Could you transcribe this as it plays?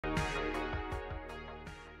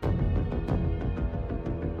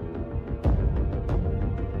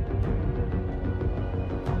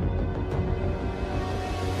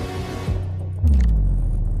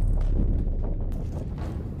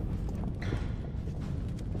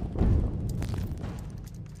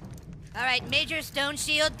All right, major stone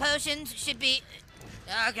shield potions should be...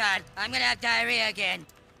 Oh, God, I'm gonna have diarrhea again.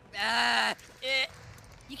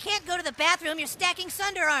 You can't go to the bathroom, you're stacking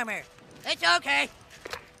Sunder armor. It's okay.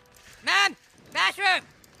 Ma'am, bathroom!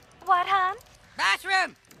 What, hon?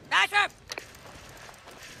 Bathroom! Bathroom!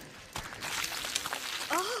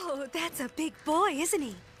 Oh, that's a big boy, isn't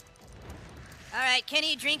he? All right,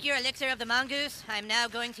 Kenny, drink your elixir of the mongoose. I'm now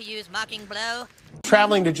going to use Mocking Blow.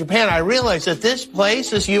 Traveling to Japan, I realized that this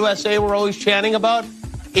place, this USA we're always chanting about,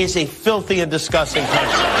 is a filthy and disgusting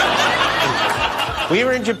country. We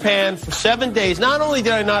were in Japan for 7 days. Not only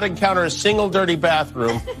did I not encounter a single dirty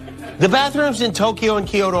bathroom, the bathrooms in Tokyo and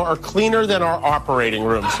Kyoto are cleaner than our operating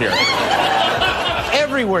rooms here.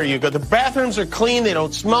 Everywhere you go, the bathrooms are clean, they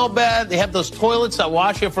don't smell bad, they have those toilets that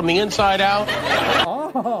wash you from the inside out.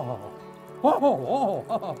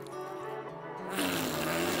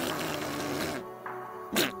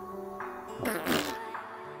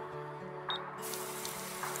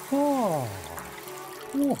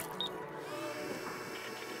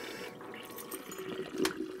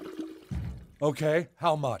 Okay,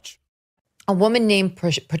 how much? A woman named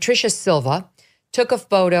Patricia Silva took a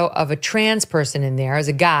photo of a trans person in there as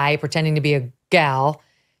a guy pretending to be a gal,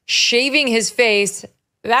 shaving his face.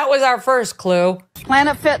 That was our first clue.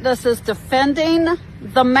 Planet Fitness is defending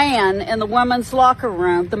the man in the women's locker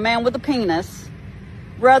room, the man with the penis,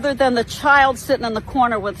 rather than the child sitting in the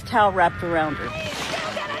corner with a towel wrapped around her.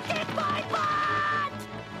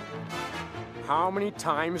 How many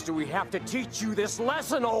times do we have to teach you this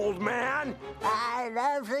lesson, old man? I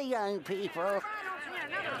love the young people.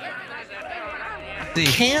 You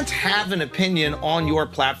can't have an opinion on your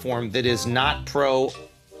platform that is not pro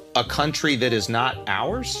a country that is not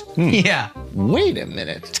ours? Yeah. Wait a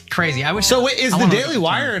minute. It's crazy. I wish. So is the Daily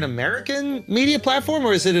Wire an American media platform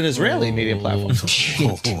or is it an Israeli media platform?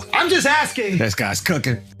 I'm just asking. This guy's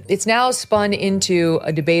cooking. It's now spun into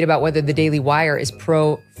a debate about whether the Daily Wire is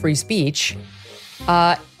pro-free speech.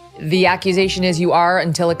 The accusation is you are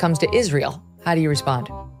until it comes to Israel. How do you respond?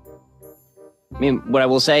 I mean, what I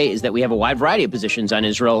will say is that we have a wide variety of positions on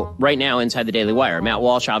Israel right now inside the Daily Wire. Matt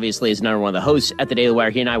Walsh, obviously, is another one of the hosts at the Daily Wire.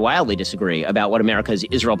 He and I wildly disagree about what America's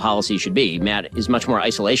Israel policy should be. Matt is much more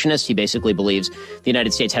isolationist. He basically believes the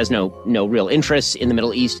United States has no real interests in the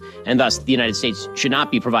Middle East, and thus the United States should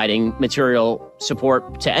not be providing material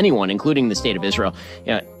support to anyone, including the state of Israel.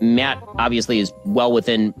 You know, Matt obviously is well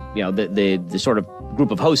within the sort of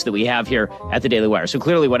group of hosts that we have here at the Daily Wire. So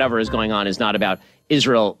clearly whatever is going on is not about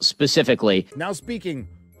Israel specifically. Now speaking,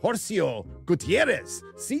 Jorcio Gutierrez,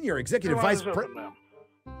 Senior Executive Vice President.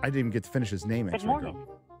 I didn't even get to finish his name, actually. Good morning.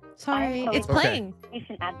 Sorry, it's playing.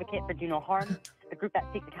 Patient advocate for Do No Harm, a group that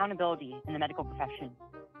seeks accountability in the medical profession.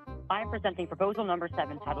 I am presenting proposal number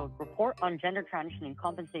 7 titled Report on Gender Transitioning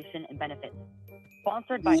Compensation and Benefits,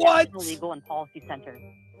 sponsored by National Legal and Policy Center.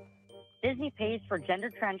 Disney pays for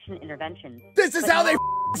gender transition interventions. This is how they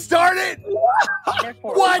started?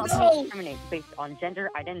 Therefore, what? Discriminates based on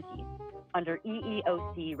gender identity under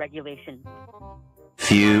EEOC regulations.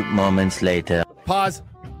 Few moments later. Pause.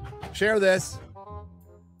 Share this.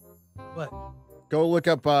 What? Go look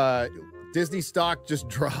up Disney stock just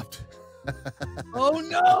dropped. Oh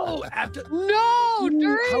no!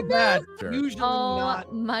 During how bad? this? Usually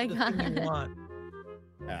not. My the God. thing you want.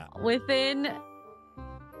 Yeah. Within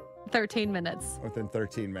 13 minutes. Within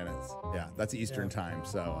 13 minutes. Yeah, that's Eastern time,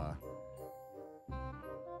 so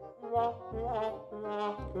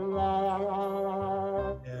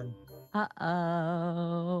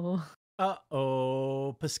Uh-oh.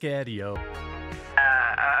 Uh-oh, Pescadio.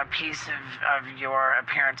 A piece of your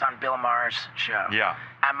appearance on Bill Maher's show. Yeah.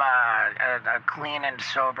 I'm a clean and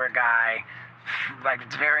sober guy. Like,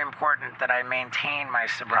 it's very important that I maintain my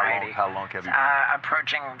sobriety. How long have you been?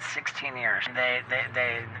 Approaching 16 years. They,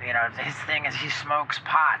 his thing is he smokes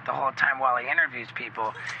pot the whole time while he interviews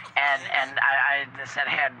people. And I said,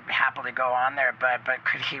 hey, I'd happily go on there, but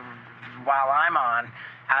could he, while I'm on,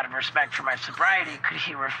 out of respect for my sobriety, could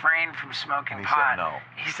he refrain from smoking and he pot? Said no.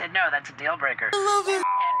 He said, no, that's a deal breaker. I love it.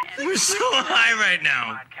 We're so high right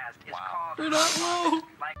now. Wow. We're not low.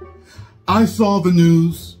 I saw the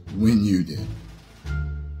news when you did.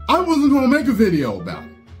 I wasn't going to make a video about it.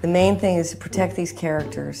 The main thing is to protect these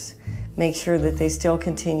characters, make sure that they still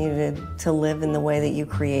continue to live in the way that you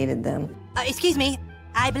created them. Excuse me,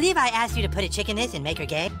 I believe I asked you to put a chick in this and make her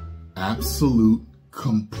gay. Absolute,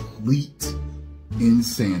 complete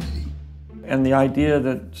insanity. And the idea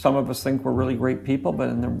that some of us think we're really great people, but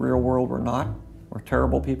in the real world we're not. We're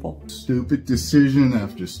terrible people. Stupid decision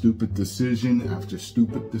after stupid decision after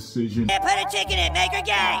stupid decision. Yeah, put a chick in it, make her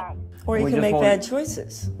gay! Or you can make bad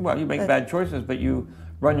choices. Well, you make bad choices, but you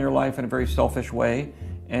run your life in a very selfish way,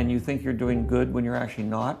 and you think you're doing good when you're actually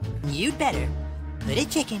not. You'd better put a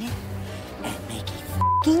chick in it and make it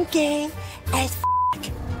f***ing gay as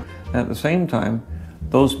f***. And at the same time,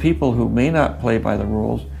 those people who may not play by the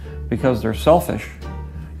rules because they're selfish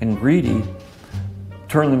and greedy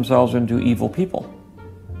turn themselves into evil people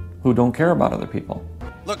who don't care about other people.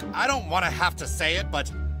 Look, I don't want to have to say it,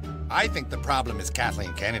 but I think the problem is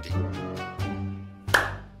Kathleen Kennedy.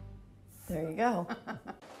 There you go.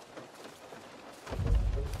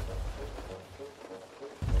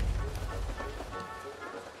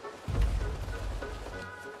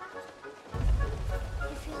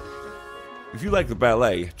 If you like the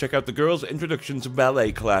ballet, check out the Girls' Introduction to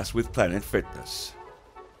Ballet class with Planet Fitness.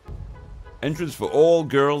 Entrance for all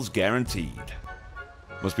girls guaranteed.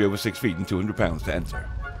 Must be over 6 feet and 200 pounds to enter.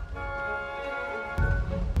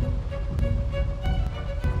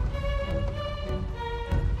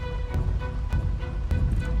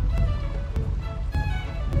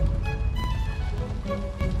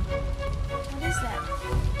 What is that?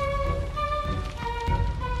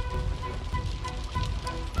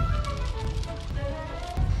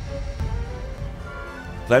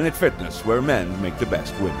 Planet Fitness, where men make the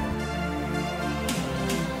best women.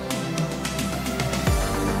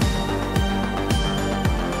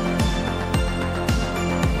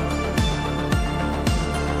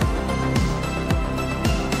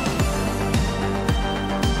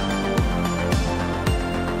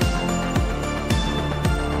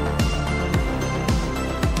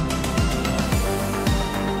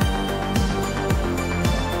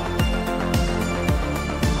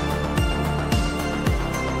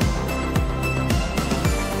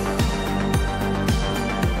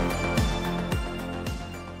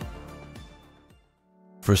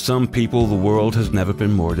 For some people, the world has never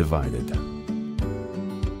been more divided.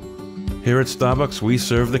 Here at Starbucks, we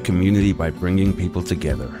serve the community by bringing people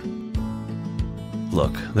together.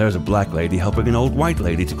 Look, there's a black lady helping an old white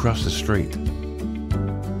lady to cross the street.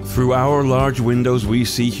 Through our large windows, we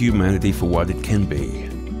see humanity for what it can be.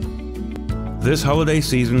 This holiday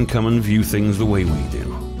season, come and view things the way we do.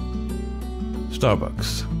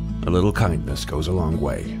 Starbucks, a little kindness goes a long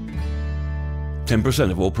way.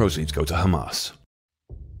 10% of all proceeds go to Hamas.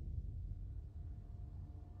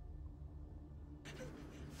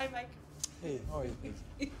 Hi, Mike. Hey, how are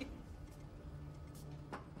you?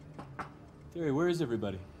 Terry, where is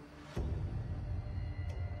everybody?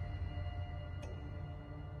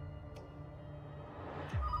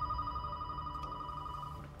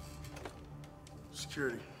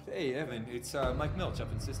 Security. Hey, Evan, it's Mike Milch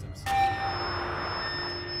up in systems.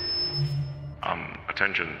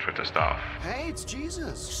 Attention, Twitter staff. Hey, it's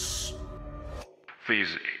Jesus. Please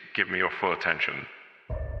give me your full attention.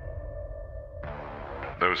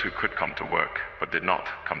 Those who could come to work, but did not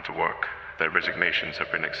come to work, their resignations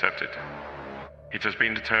have been accepted. It has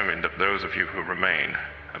been determined that those of you who remain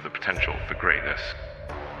have the potential for greatness.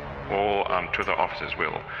 All Twitter offices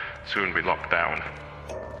will soon be locked down.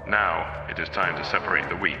 Now, it is time to separate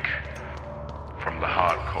the weak from the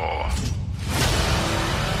hardcore.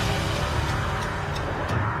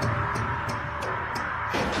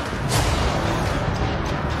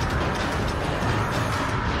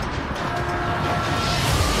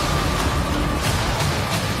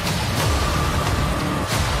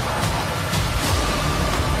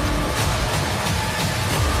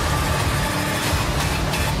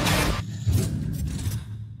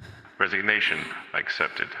 Resignation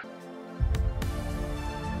accepted.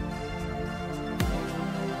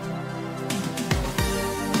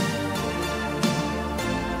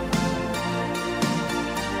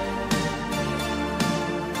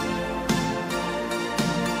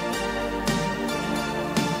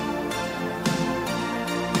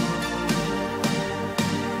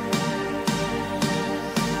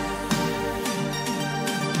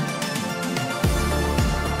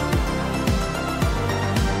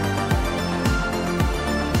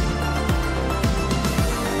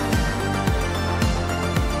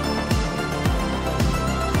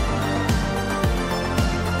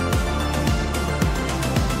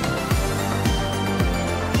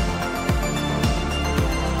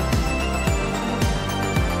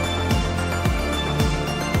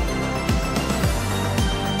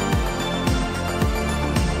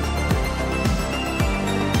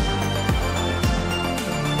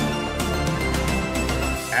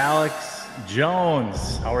 Alex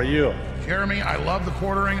Jones, how are you? Jeremy, I love the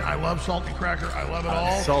portering. I love salty cracker. I love it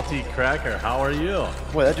all. Salty Cracker, how are you?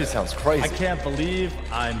 Boy, that just sounds crazy. I can't believe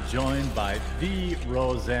I'm joined by the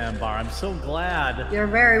Roseanne Barr. I'm so glad. You're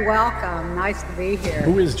very welcome. Nice to be here.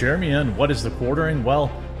 Who is Jeremy and what is the quartering?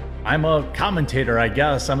 Well, I'm a commentator, I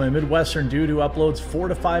guess. I'm a Midwestern dude who uploads 4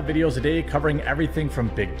 to 5 videos a day covering everything from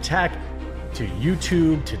big tech to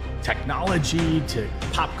YouTube to technology to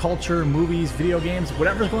pop culture, movies, video games,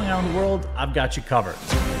 whatever's going on in the world, I've got you covered.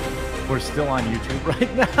 We're still on YouTube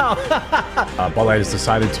right now. Bud Light has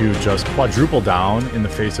decided to just quadruple down in the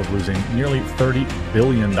face of losing nearly $30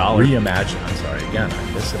 billion. I'm sorry, again,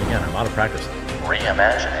 I missed it again. I'm out of practice.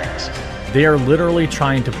 Reimaginings. They are literally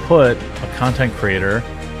trying to put a content creator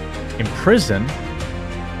in prison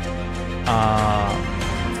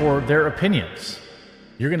for their opinions.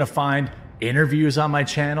 You're going to find interviews on my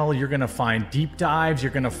channel. You're going to find deep dives.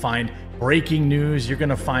 You're going to find breaking news. You're going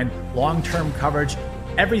to find long-term coverage.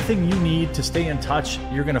 Everything you need to stay in touch,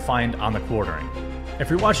 you're going to find on the Quartering. If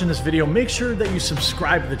you're watching this video, make sure that you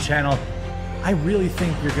subscribe to the channel. I really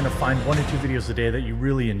think you're going to find 1 or 2 videos a day that you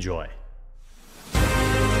really enjoy.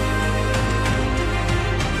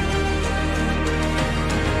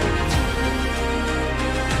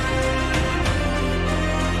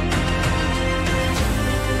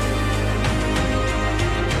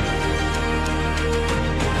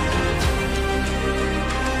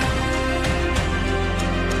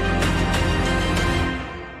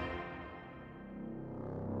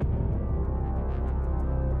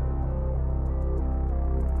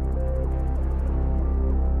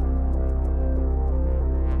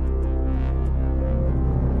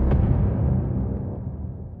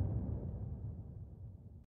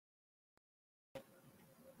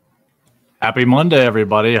 Happy Monday,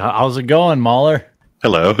 everybody. How's it going, MauLer?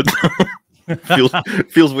 Hello.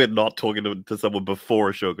 feels weird not talking to someone before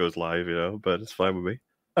a show goes live, you know, but it's fine with me.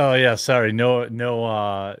 Oh yeah, sorry.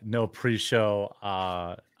 No pre-show.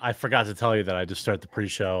 I forgot to tell you that I just start the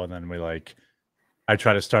pre-show and then I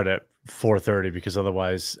try to start at 4:30 because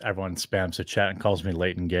otherwise everyone spams the chat and calls me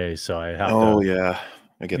late and gay. So I have to. Yeah.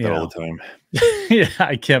 I get that all the time. Yeah,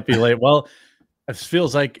 I can't be late. Well, it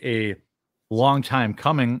feels like a long time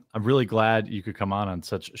coming. I'm really glad you could come on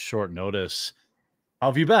such short notice. How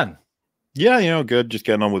have you been? Yeah, good. Just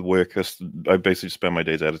getting on with work. I basically spend my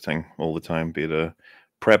days editing all the time, be it a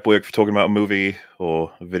prep work for talking about a movie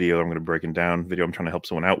or a video I'm going to be breaking down, video I'm trying to help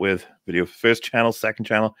someone out with, video first channel, second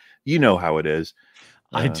channel. You know how it is.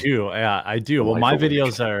 I do. Yeah, I do. Well, my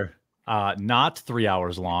videos are not 3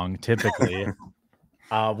 hours long, typically,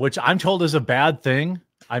 which I'm told is a bad thing.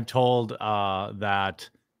 I'm told that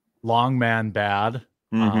long man bad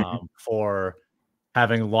for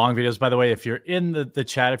having long videos. By the way, if you're in the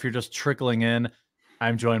chat, if you're just trickling in,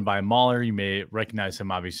 I'm joined by MauLer. You may recognize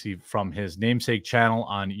him obviously from his namesake channel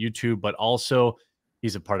on YouTube, but also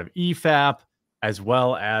he's a part of EFAP, as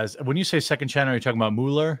well as, when you say second channel, you're talking about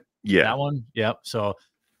MauLer? Yeah. That one? Yep. So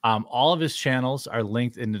all of his channels are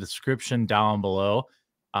linked in the description down below.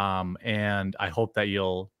 And I hope that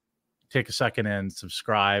you'll take a second and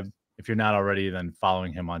subscribe. If you're not already, then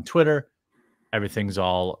following him on Twitter. Everything's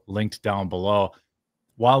all linked down below.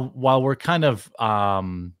 While we're kind of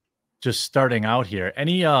just starting out here,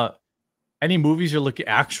 any movies you're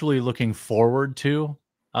actually looking forward to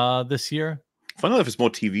this year? Funnily enough, it's more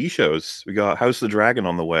TV shows. We got House of the Dragon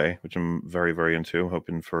on the way, which I'm very, very into.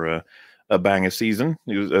 Hoping for a banger season.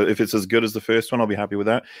 If it's as good as the first one, I'll be happy with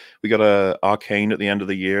that. We got Arcane at the end of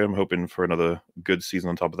the year. I'm hoping for another good season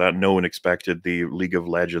on top of that. No one expected the League of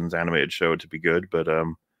Legends animated show to be good, but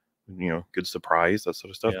good surprise, that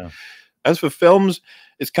sort of stuff. Yeah. As for films,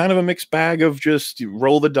 it's kind of a mixed bag of just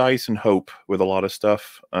roll the dice and hope with a lot of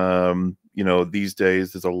stuff. These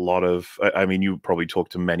days there's a lot of, I mean, you probably talk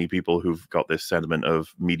to many people who've got this sentiment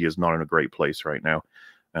of media's not in a great place right now.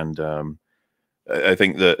 And I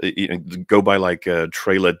think that go by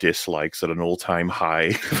trailer dislikes at an all-time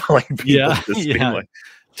high. Being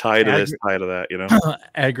tired of this, tired of that,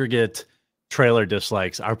 Aggregate trailer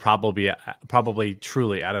dislikes are probably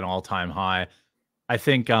truly at an all-time high. I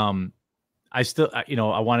think I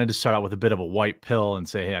wanted to start out with a bit of a white pill and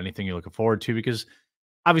say, hey, anything you're looking forward to, because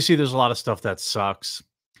obviously there's a lot of stuff that sucks.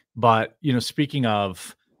 But, speaking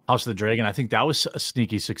of House of the Dragon, I think that was a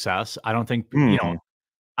sneaky success. I don't think,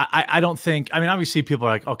 I don't think, I mean, obviously people are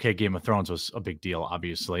like, okay, Game of Thrones was a big deal,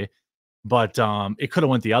 obviously, but it could have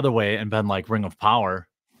went the other way and been like Ring of Power.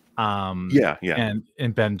 And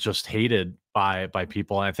been just hated by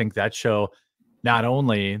people. And I think that show not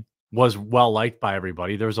only was well liked by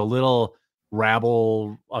everybody, there was a little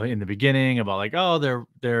rabble in the beginning about like, oh,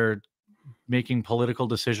 they're making political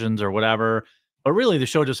decisions or whatever, but really the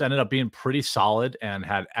show just ended up being pretty solid and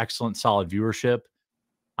had excellent, solid viewership.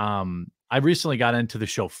 I recently got into the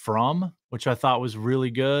show From, which I thought was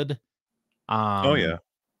really good.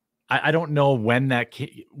 I don't know when that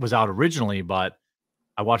was out originally, but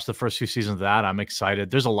I watched the first few seasons of that. I'm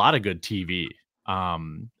excited. There's a lot of good TV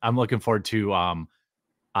I'm looking forward to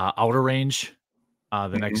Outer Range,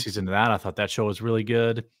 the next season of that. I thought that show was really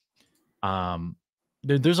good.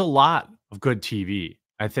 There's a lot of good TV.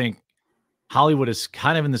 I think Hollywood is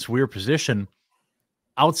kind of in this weird position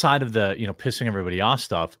outside of the, pissing everybody off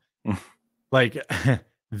stuff. Like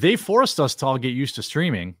they forced us to all get used to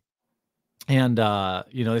streaming. And,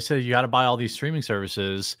 they said, you got to buy all these streaming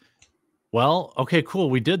services. Well, okay, cool.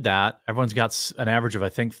 We did that. Everyone's got an average of, I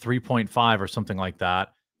think, 3.5 or something like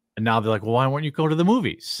that. And now they're like, well, why won't you go to the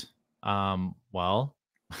movies? Well,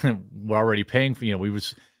 we're already paying for,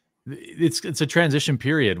 it's a transition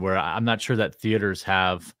period where I'm not sure that theaters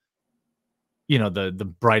have,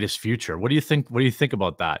 the brightest future. What do you think? What do you think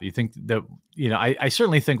about that? You think that, I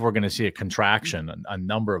certainly think we're going to see a contraction, a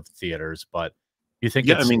number of theaters, but you think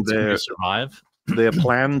it's going to survive? Their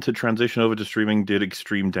plan to transition over to streaming did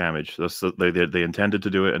extreme damage. They intended to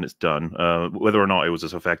do it, and it's done. Whether or not it was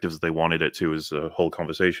as effective as they wanted it to is a whole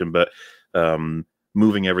conversation. But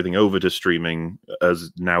moving everything over to streaming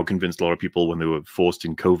has now convinced a lot of people, when they were forced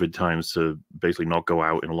in COVID times to basically not go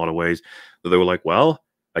out in a lot of ways, that they were like, well,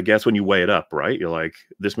 I guess when you weigh it up, right? You're like,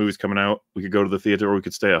 this movie's coming out. We could go to the theater, or we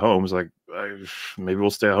could stay at home. It's like, maybe we'll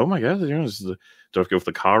stay at home, I guess. Don't have to go for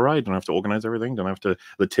the car ride. Don't have to organize everything. Don't have to.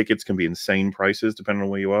 The tickets can be insane prices depending on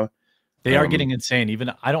where you are. They are getting insane.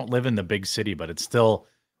 Even I don't live in the big city, but it's still,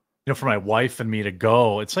 for my wife and me to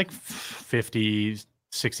go, it's like $50,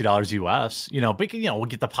 $60 US. But we'll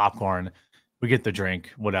get the popcorn, we get the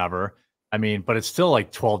drink, whatever. I mean, but it's still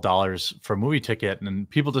like $12 for a movie ticket, and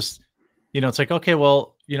people just. It's like, okay,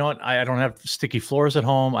 well, you know what? I don't have sticky floors at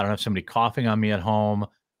home. I don't have somebody coughing on me at home.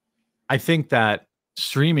 I think that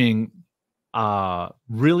streaming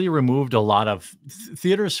really removed a lot of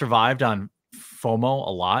theaters survived on FOMO a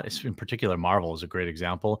lot. In particular, Marvel is a great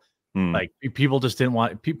example. Like people just didn't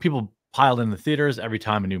want people piled in the theaters every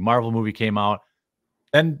time a new Marvel movie came out.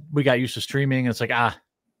 Then we got used to streaming. And it's like,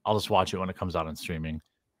 I'll just watch it when it comes out on streaming.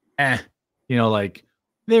 Like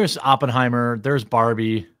there's Oppenheimer, there's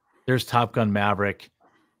Barbie. There's Top Gun Maverick,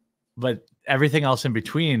 but everything else in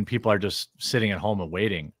between, people are just sitting at home and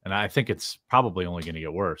waiting. And I think it's probably only going to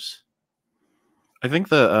get worse. I think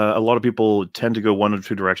that a lot of people tend to go one or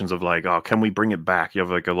two directions of like, oh, can we bring it back? You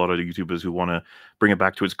have like a lot of YouTubers who want to bring it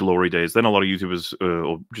back to its glory days. Then a lot of YouTubers,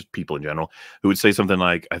 or just people in general, who would say something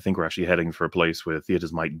like, I think we're actually heading for a place where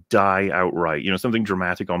theaters might die outright. Something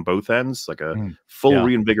dramatic on both ends, like a full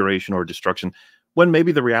reinvigoration or destruction. When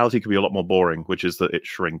maybe the reality could be a lot more boring, which is that it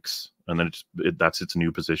shrinks, and then that's its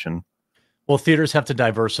new position. Well, theaters have to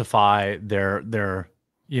diversify their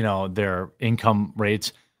income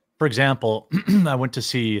rates. For example,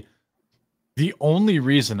 the only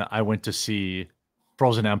reason I went to see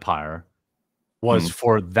Frozen Empire was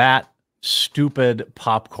for that stupid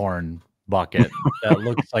popcorn bucket that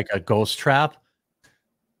looks like a ghost trap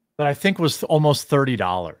that I think was almost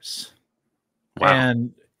 $30. Wow.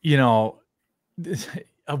 And,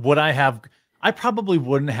 I probably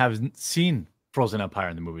wouldn't have seen Frozen Empire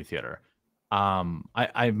in the movie theater. I'm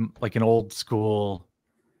like an old school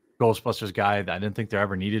Ghostbusters guy. I didn't think there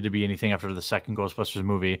ever needed to be anything after the second Ghostbusters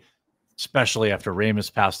movie, especially after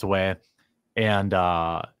Ramis passed away. And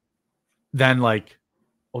then like,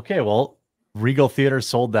 okay, well, Regal Theater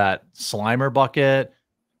sold that Slimer bucket.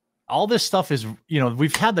 All this stuff is,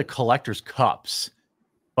 we've had the collector's cups.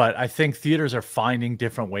 But I think theaters are finding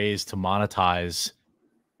different ways to monetize,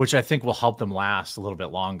 which I think will help them last a little bit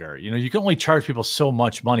longer. You can only charge people so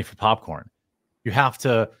much money for popcorn. You have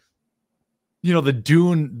to,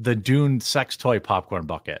 the Dune sex toy popcorn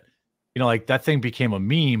bucket. Like that thing became a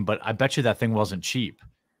meme, but I bet you that thing wasn't cheap.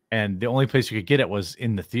 And the only place you could get it was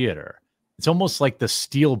in the theater. It's almost like the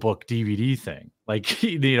Steelbook DVD thing. Like,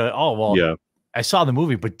 oh, well, yeah. I saw the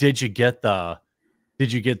movie, but did you get the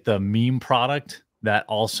meme product that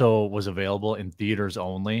also was available in theaters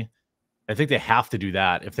only? I think they have to do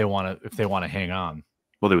that if they want to hang on.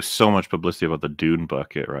 Well, there was so much publicity about the Dune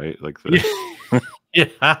bucket, right? Like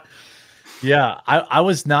yeah. I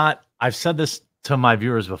was not. I've said this to my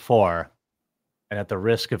viewers before, and at the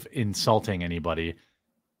risk of insulting anybody,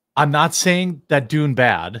 I'm not saying that Dune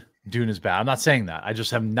is bad. I'm not saying that. I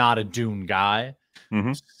just am not a Dune guy.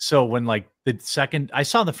 Mm-hmm. So when like I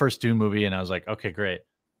saw the first Dune movie and I was like, okay, great.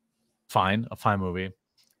 A fine movie,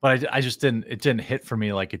 but I just it didn't hit for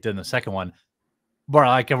me like it did in the second one. But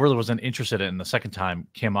like I really wasn't interested in it. And the second time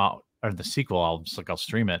came out, or the sequel, I'll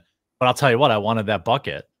stream it. But I'll tell you what, I wanted that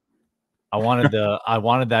bucket. I wanted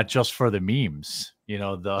that just for the memes,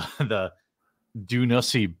 the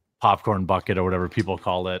Dune-ussy popcorn bucket or whatever people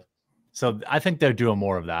call it. So I think they're doing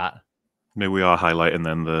more of that. Maybe we are highlighting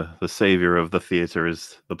then the savior of the theater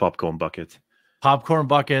is the popcorn bucket. Popcorn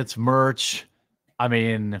buckets, merch. I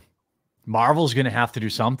mean, Marvel's going to have to do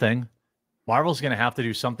something. Marvel's going to have to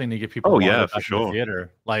do something to get people Oh to want to yeah, go for back to the sure.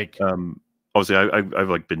 theater. Like, Obviously, I've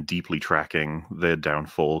like been deeply tracking their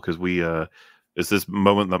downfall because it's this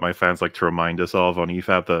moment that my fans like to remind us of on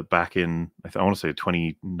EFAB that back in I want to say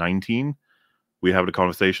 2019 we had a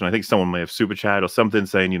conversation. I think someone may have super chat or something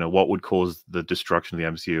saying, what would cause the destruction of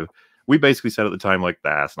the MCU. We basically said at the time, like,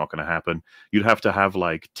 that's not going to happen. You'd have to have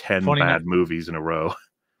like 10 bad movies in a row.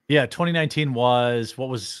 Yeah, 2019 was what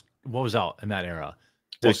was out in that era?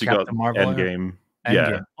 Well, so you got Endgame.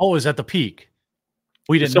 Yeah. Oh, it was at the peak.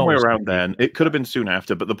 We didn't know somewhere around then. It could have been soon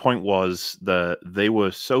after, but the point was that they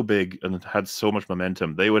were so big and had so much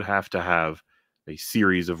momentum. They would have to have a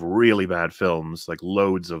series of really bad films, like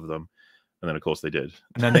loads of them. And then, of course, they did.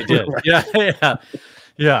 And then they did.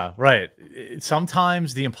 Yeah, right.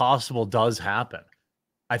 Sometimes the impossible does happen.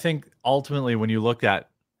 I think ultimately, when you look at,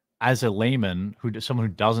 as a layman, someone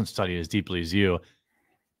who doesn't study as deeply as you,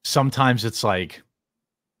 sometimes it's like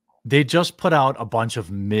they just put out a bunch of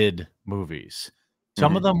mid movies.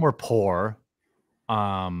 Some of them were poor.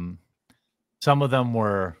 Some of them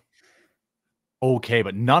were okay,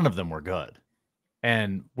 but none of them were good.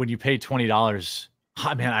 And when you pay $20,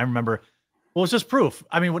 man, I remember. Well, it's just proof.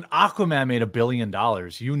 I mean, when Aquaman made $1 billion,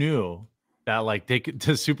 you knew that like the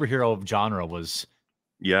superhero genre was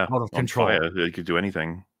out of control. Fire. They could do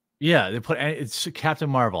anything. Yeah, it's Captain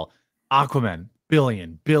Marvel, Aquaman,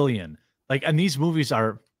 billion. Like, and these movies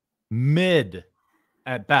are mid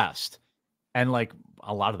at best. And like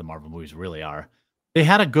a lot of the Marvel movies really are. They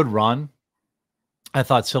had a good run. I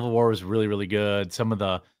thought Civil War was really, really good. Some of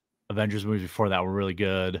the Avengers movies before that were really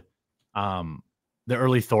good. The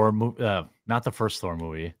early Thor movie, not the first Thor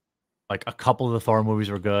movie, like a couple of the Thor movies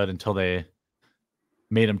were good until they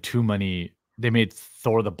made them too many. They made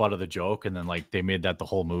Thor the butt of the joke, and then like they made that the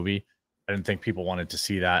whole movie. I didn't think people wanted to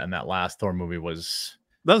see that, and that last Thor movie was.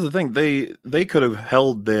 That's the thing. They could have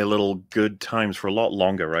held their little good times for a lot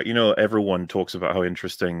longer, right? Everyone talks about how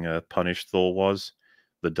interesting Punished Thor was,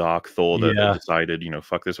 the dark Thor that they decided,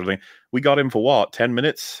 fuck this sort of thing. We got him for what, 10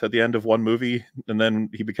 minutes at the end of one movie, and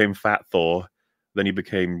then he became Fat Thor. Then he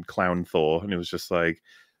became Clown Thor, and it was just like,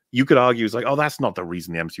 you could argue, it's like, oh, that's not the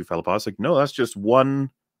reason the MCU fell apart. It's like, no, that's just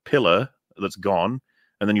one pillar that's gone.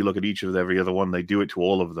 And then you look at each of every other one, they do it to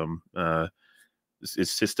all of them.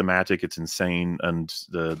 It's systematic, it's insane, and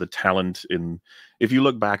the talent in. If you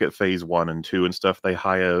look back at Phase 1 and 2 and stuff, they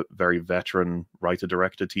hire very veteran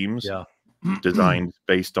writer-director teams, designed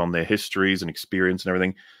based on their histories and experience and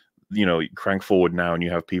everything. Crank forward now and you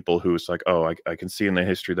have people who it's like, oh, I can see in their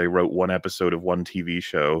history they wrote one episode of one TV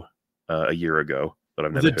show a year ago that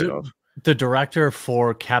I've never heard of. The director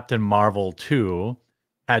for Captain Marvel 2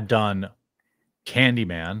 had done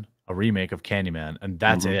Candyman, a remake of Candyman, and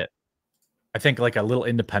that's it. I think like a little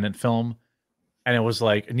independent film, and it was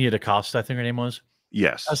like Nia DaCosta, I think her name was.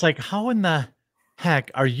 Yes. I was like, how in the heck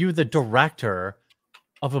are you the director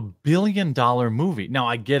of $1 billion movie? Now,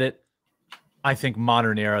 I get it. I think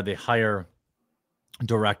modern era, they hire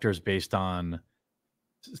directors based on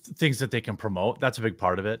things that they can promote. That's a big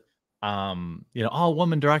part of it. All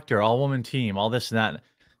woman director, all woman team, all this and that.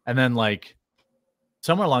 And then like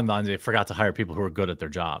somewhere along the lines, they forgot to hire people who are good at their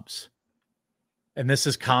jobs. And this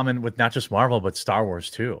is common with not just Marvel, but Star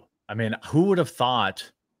Wars too. I mean, who would have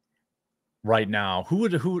thought right now,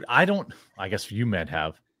 I guess you might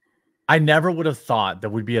have. I never would have thought that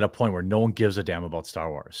we'd be at a point where no one gives a damn about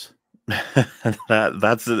Star Wars.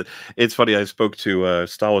 It's funny. I spoke to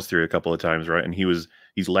Star Wars Theory a couple of times, right? And he's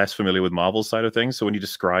less familiar with Marvel's side of things. So when he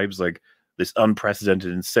describes like this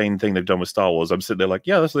unprecedented, insane thing they've done with Star Wars, I'm sitting there like,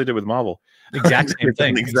 yeah, that's what they did with Marvel. Exact same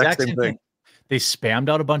thing. Exact same thing. They spammed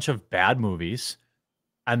out a bunch of bad movies,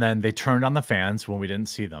 and then they turned on the fans when we didn't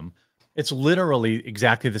see them. It's literally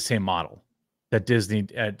exactly the same model that Disney,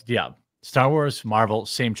 Star Wars, Marvel,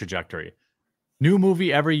 same trajectory. New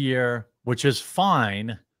movie every year, which is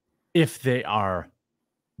fine if they are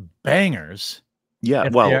bangers. Yeah,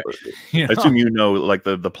 well, I assume like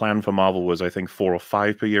the plan for Marvel was, I think, 4 or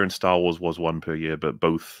 5 per year, and Star Wars was 1 per year, but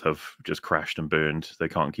both have just crashed and burned. They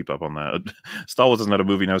can't keep up on that. Star Wars hasn't had a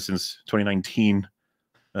movie now since 2019.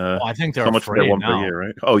 I think they're so much afraid for 1 now. per year,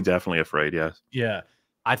 right? Oh, definitely afraid, yes. Yeah,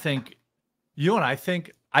 I think, I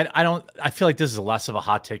feel like this is less of a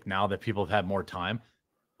hot take now that people have had more time.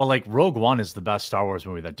 But like Rogue One is the best Star Wars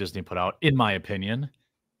movie that Disney put out, in my opinion.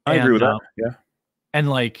 I agree with that. Yeah. And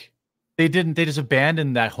like they just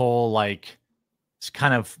abandoned that whole like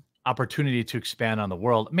kind of opportunity to expand on the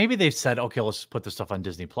world. Maybe they said, okay, let's put this stuff on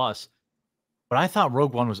Disney Plus. But I thought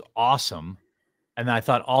Rogue One was awesome. And I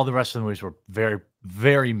thought all the rest of the movies were very,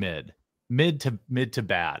 very mid to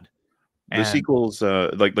bad. The And sequels,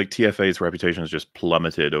 like TFA's reputation has just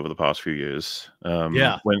plummeted over the past few years.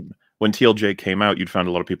 Yeah. When TLJ came out, you'd found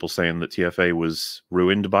a lot of people saying that TFA was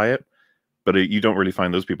ruined by it, but you don't really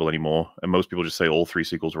find those people anymore. And most people just say all 3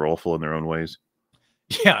 sequels were awful in their own ways.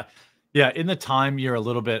 Yeah. Yeah. In the time, you're a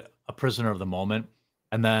little bit a prisoner of the moment.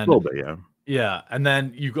 And then, A little bit, yeah. Yeah. And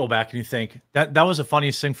then you go back and you think that was the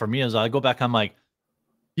funniest thing for me is I go back, I'm like,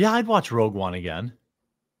 yeah, I'd watch Rogue One again,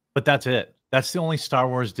 but that's it. That's the only Star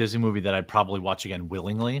Wars Disney movie that I'd probably watch again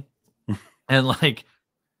willingly. And like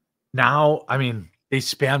now, I mean, they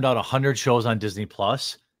spammed out 100 shows on Disney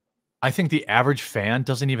Plus. I think the average fan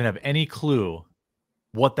doesn't even have any clue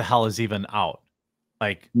what the hell is even out.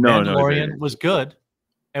 Like Mandalorian was good.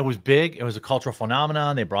 It was big. It was a cultural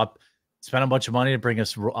phenomenon. They spent a bunch of money to bring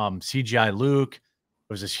us CGI Luke.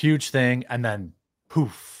 It was this huge thing. And then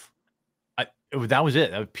poof, that was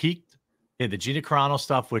it. It peaked. They had the Gina Carano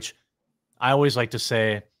stuff, which I always like to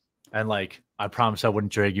say, and like, I promise I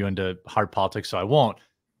wouldn't drag you into hard politics, so I won't.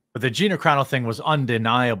 But the Gina Carano thing was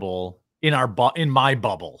undeniable in my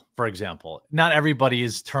bubble, for example. Not everybody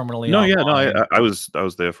is terminally. No, yeah, no, I was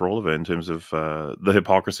there for all of it in terms of the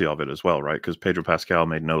hypocrisy of it as well, right? Because Pedro Pascal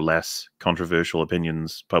made no less controversial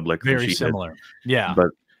opinions public. Very similar, yeah. But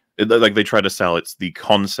like they try to sell it's the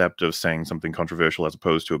concept of saying something controversial as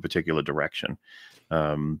opposed to a particular direction,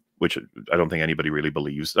 which I don't think anybody really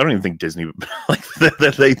believes. I don't even think Disney like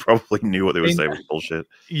that they probably knew what they were saying was bullshit.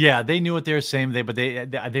 Yeah, they knew what they were saying, but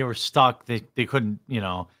they were stuck. They couldn't,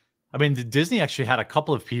 I mean, Disney actually had a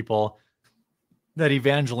couple of people that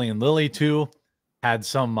Evangeline Lilly too had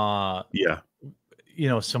some some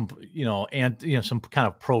kind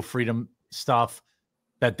of pro freedom stuff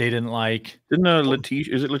that they didn't like. Didn't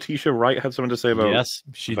Letitia Wright had something to say about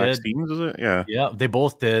she vaccines, did. Is it? Yeah. Yeah, they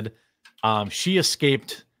both did. She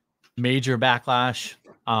escaped major backlash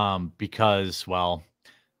because, well,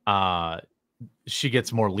 she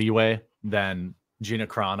gets more leeway than Gina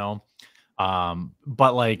Carano.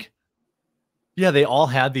 But like, yeah, they all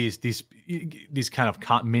had these kind of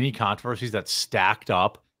mini controversies that stacked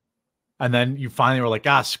up. And then you finally were like,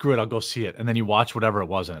 screw it, I'll go see it. And then you watch whatever it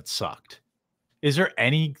was and it sucked. Is there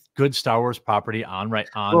any good Star Wars property on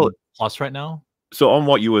Plus right now? So on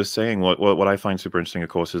what you were saying, what I find super interesting, of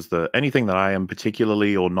course, is that anything that I am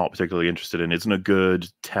particularly or not particularly interested in isn't a good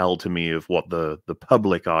tell to me of what the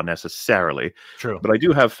public are necessarily. True. But I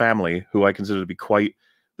do have family who I consider to be quite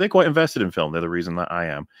invested in film. They're the reason that I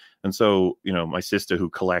am. And so, my sister who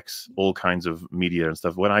collects all kinds of media and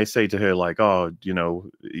stuff, when I say to her, like, oh,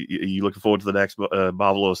 you looking forward to the next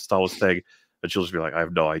Marvel or Star Wars thing? And she'll just be like, I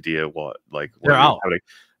have no idea what they're out.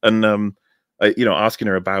 And asking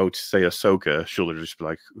her about, say, Ahsoka, she'll just be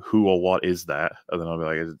like, who or what is that? And then I'll be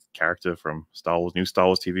like, is it a character from new Star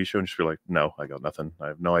Wars TV show? And she'll be like, no, I got nothing. I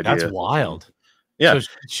have no idea. That's wild. Yeah. So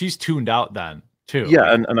she's tuned out then too.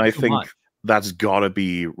 Yeah. And I think that's got to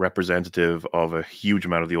be representative of a huge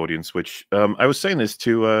amount of the audience, which I was saying this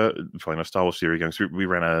to probably Star Wars theory gang. So we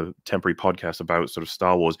ran a temporary podcast about sort of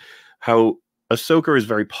Star Wars, how Ahsoka is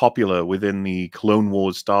very popular within the Clone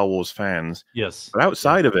Wars Star Wars fans. Yes. But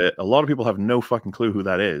outside of it, a lot of people have no fucking clue who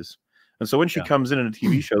that is. And so when she comes in a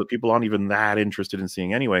TV show that people aren't even that interested in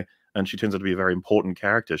seeing anyway, and she turns out to be a very important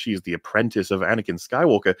character, she's the apprentice of Anakin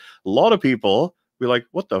Skywalker. A lot of people be like,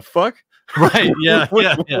 what the fuck? Right. Yeah.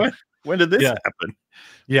 When did this happen?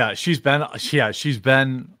 Yeah. She's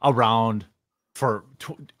been around for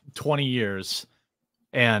 20 years.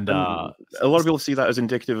 And a lot of people see that as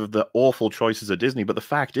indicative of the awful choices at Disney, but the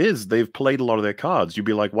fact is they've played a lot of their cards. You'd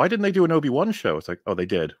be like, why didn't they do an Obi-Wan show? It's like, oh, they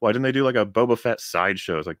did. Why didn't they do like a Boba Fett side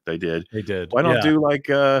show? It's like, they did. Why not do like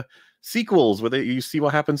sequels where you see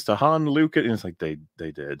what happens to Han, Luke, and it's like they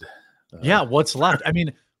did. Yeah, what's left? I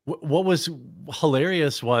mean, what was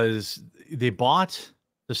hilarious was they bought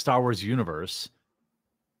the Star Wars universe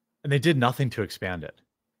and they did nothing to expand it.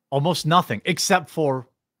 Almost nothing, except for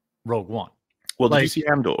Rogue One. Well, did you see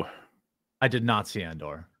Andor? I did not see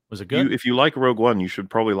Andor. Was it good? If you like Rogue One, you should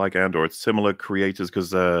probably like Andor. It's similar creators because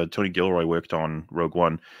Tony Gilroy worked on Rogue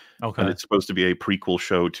One. Okay. And it's supposed to be a prequel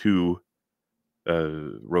show to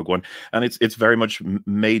Rogue One. And it's very much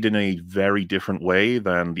made in a very different way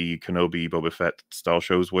than the Kenobi, Boba Fett style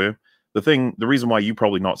shows were. The reason why you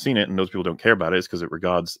probably not seen it and those people don't care about it is because it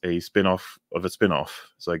regards a spin-off of a spin-off.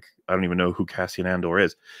 It's like, I don't even know who Cassian Andor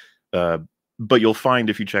is. But you'll find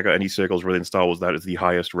if you check out any circles within Star Wars, that is the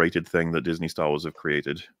highest rated thing that Disney Star Wars have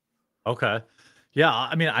created. Okay. Yeah.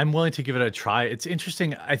 I mean, I'm willing to give it a try. It's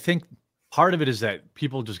interesting. I think part of it is that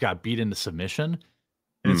people just got beat into submission.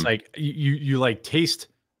 And it's like, you like taste,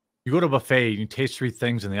 you go to a buffet and you taste 3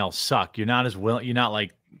 things and they all suck. You're not as willing, you're not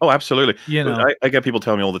like Oh, absolutely. You But know, I get people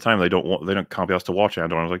telling me all the time they can't be asked to watch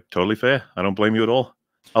Andor. I was like, totally fair. I don't blame you at all.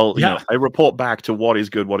 I report back to what is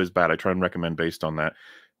good, what is bad. I try and recommend based on that.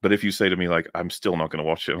 But if you say to me like, I'm still not going to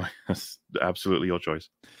watch it, that's absolutely your choice.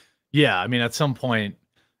 yeah. I mean, at some point,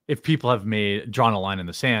 if people have drawn a line in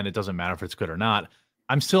the sand, it doesn't matter if it's good or not.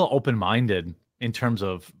 I'm still open minded in terms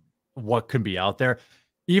of what could be out there,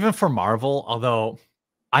 even for Marvel. Although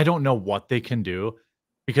I don't know what they can do,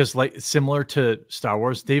 because like similar to Star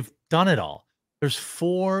Wars, they've done it all. There's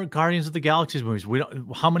 4 Guardians of the Galaxy movies.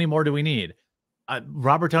 How many more do we need?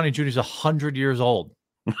 Robert Downey Jr. is 100 years old.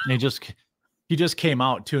 And he just came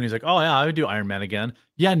out too, and he's like, "Oh yeah, I would do Iron Man again."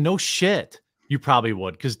 Yeah, no shit, you probably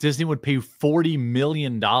would, because Disney would pay you $40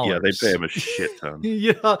 million. Yeah, they pay him a shit ton.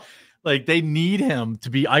 Yeah, like they need him to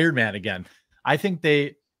be Iron Man again. I think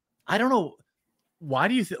I don't know. Why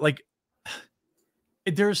do you think like?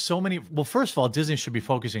 There's so many. Well, first of all, Disney should be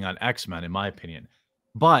focusing on X-Men, in my opinion.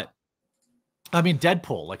 But I mean,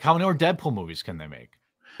 Deadpool. Like, how many more Deadpool movies can they make?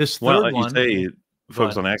 This third one. You say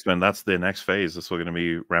focus on X-Men. That's the next phase. That's going to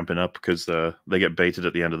be ramping up because they get baited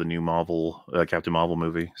at the end of the new Marvel Captain Marvel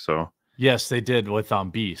movie. So yes, they did with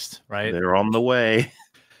Beast, right? They're on the way.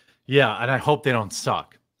 Yeah, and I hope they don't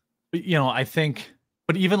suck. But, I think.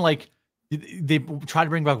 But even like they try to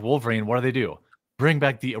bring back Wolverine. What do? Bring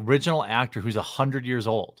back the original actor who's 100 years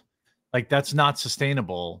old. Like, that's not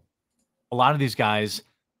sustainable. A lot of these guys,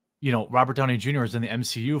 Robert Downey Jr. is in the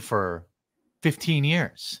MCU for 15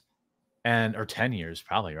 years or 10 years,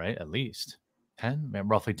 probably, right? At least 10,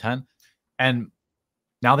 roughly 10. And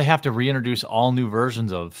now they have to reintroduce all new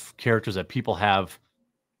versions of characters that people have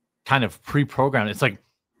kind of pre-programmed. It's like,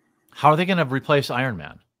 how are they going to replace Iron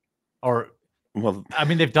Man? Well, I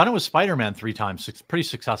mean, they've done it with Spider-Man 3 times, pretty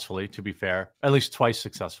successfully, to be fair. At least twice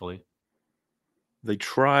successfully. They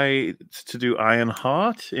tried to do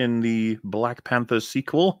Ironheart in the Black Panther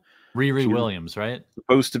sequel. Riri Williams, right?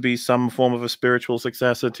 Supposed to be some form of a spiritual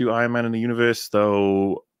successor to Iron Man in the universe,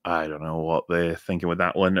 though I don't know what they're thinking with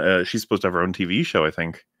that one. She's supposed to have her own TV show, I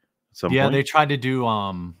think. At some point. They tried to do.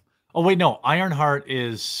 Oh wait, no, Ironheart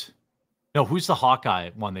is. No, who's the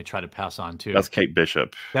Hawkeye one they try to pass on to? That's Kate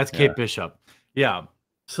Bishop. That's Kate Bishop. Yeah.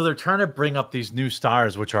 So they're trying to bring up these new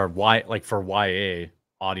stars, which are for YA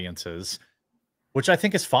audiences, which I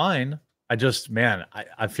think is fine. I just, man,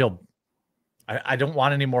 I feel I don't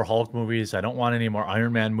want any more Hulk movies. I don't want any more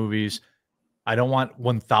Iron Man movies. I don't want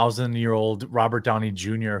 1,000-year-old Robert Downey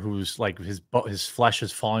Jr. who's like his flesh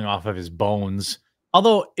is falling off of his bones.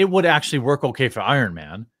 Although it would actually work okay for Iron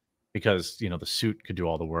Man because, the suit could do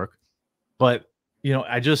all the work. But,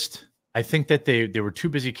 I think that they were too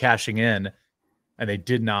busy cashing in, and they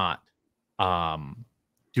did not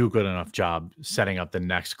do a good enough job setting up the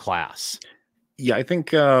next class. Yeah, I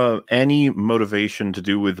think any motivation to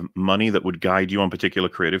do with money that would guide you on particular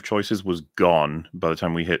creative choices was gone by the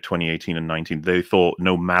time we hit 2018 and 19. They thought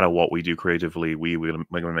no matter what we do creatively, we're going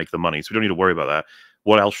to make the money. So we don't need to worry about that.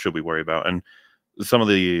 What else should we worry about? And some of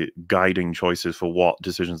the guiding choices for what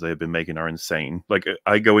decisions they have been making are insane. Like,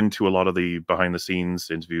 I go into a lot of the behind the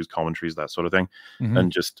scenes interviews, commentaries, that sort of thing. Mm-hmm.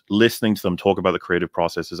 And just listening to them talk about the creative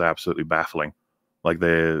process is absolutely baffling. Like,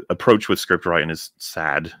 their approach with script writing is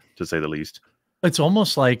sad, to say the least. It's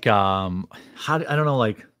almost like, I don't know,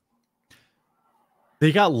 like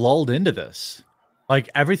they got lulled into this. Like,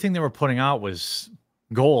 everything they were putting out was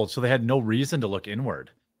gold. So they had no reason to look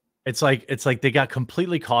inward. It's like they got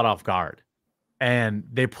completely caught off guard. And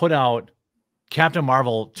they put out Captain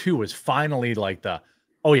Marvel 2 was finally like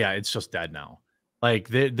oh yeah, it's just dead now. Like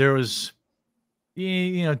there was,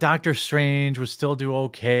 Doctor Strange would still do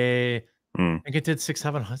okay. I think it did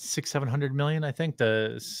 700 million. I think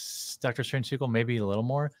the Doctor Strange sequel, maybe a little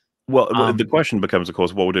more. Well, the question becomes, of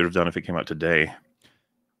course, what would it have done if it came out today?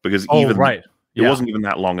 Because it wasn't even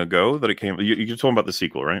that long ago that it came. You're talking about the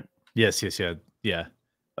sequel, right? Yes, yeah.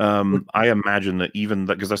 I imagine that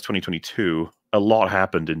because that's 2022, a lot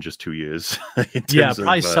happened in just 2 years. Yeah,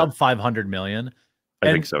 probably sub 500 million.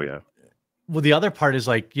 I think so, yeah. Well, the other part is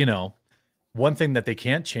like, one thing that they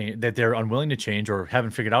can't change, that they're unwilling to change or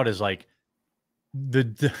haven't figured out is like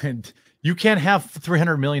you can't have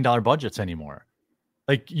 $300 million budgets anymore.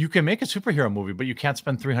 Like, you can make a superhero movie, but you can't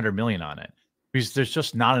spend $300 million on it because there's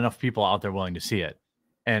just not enough people out there willing to see it.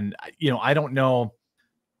 And, I don't know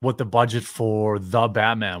what the budget for the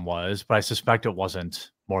Batman was, but I suspect it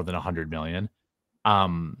wasn't more than 100 million.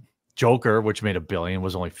 Joker, which made $1 billion,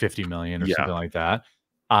 was only 50 million or something like that.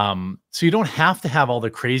 So you don't have to have all the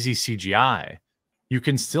crazy CGI. You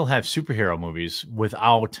can still have superhero movies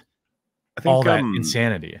without all that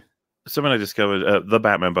insanity. Something I discovered, the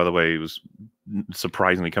Batman, by the way, was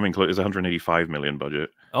surprisingly coming close. It's 185 million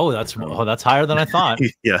budget. Oh, that's higher than I thought.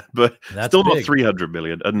 Yeah, but That's still not big. 300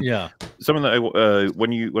 million. And Yeah. something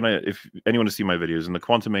that if anyone has seen my videos in the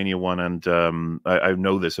Quantumania one, and I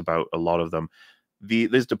know this about a lot of them.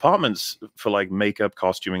 There's departments for like makeup,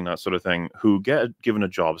 costuming, that sort of thing, who get given a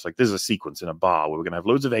job. It's like, there's a sequence in a bar where we're gonna have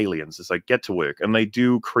loads of aliens. It's like, get to work, and they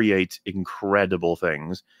do create incredible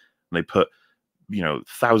things. And they put,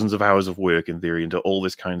 thousands of hours of work in theory into all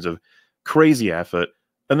this kinds of crazy effort,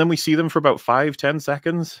 and then we see them for about 5-10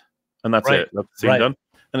 seconds, and that's Right. it. That's the scene Right. done.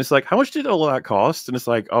 And it's like, how much did all of that cost? And it's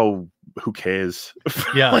like, oh, who cares?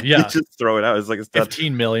 Yeah, Like, yeah. you just throw it out. It's like, it's done.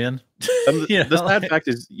 15 million. And Yeah, the sad like- fact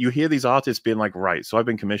is, you hear these artists being like, right, so I've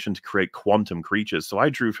been commissioned to create quantum creatures. So I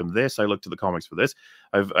drew from this. I looked at the comics for this.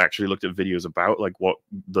 I've actually looked at videos about like what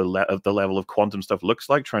the level of quantum stuff looks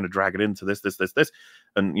like, trying to drag it into this.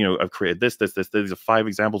 And, I've created this. These are 5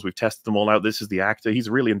 examples. We've tested them all out. This is the actor. He's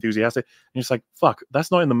really enthusiastic. And you're just like, fuck, that's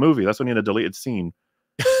not in the movie. That's only in a deleted scene.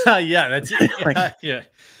 Yeah, that's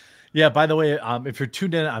yeah. By the way, if you're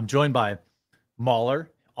tuned in, I'm joined by MauLer.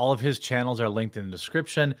 All of his channels are linked in the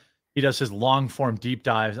description. He does his long form deep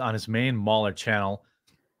dives on his main MauLer channel,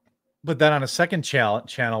 but then on a second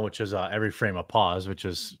channel, which is Every Frame of Pause, which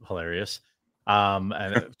is hilarious,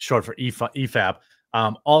 and short for EFAP.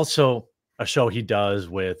 Also a show he does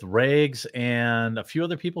with Rags and a few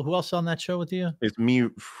other people. Who else on that show with you? It's me,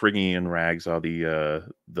 Friggy, and Rags are the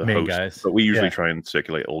main hosts, guys. but we usually Yeah. try and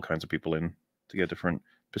circulate all kinds of people in to get different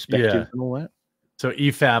perspectives and all that. So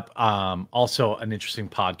EFAP, also an interesting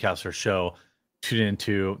podcast or show to tune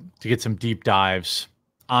into to get some deep dives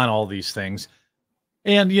on all these things.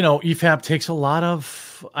 And EFAP takes a lot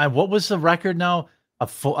of what was the record now? A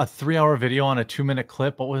 3-hour video on a 2-minute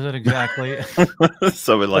clip. What was it exactly?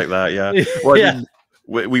 Something like that, yeah. Well, Yeah. I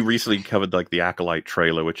mean, we recently covered like the Acolyte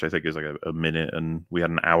trailer, which I think is like a minute, and we had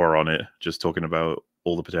an hour on it just talking about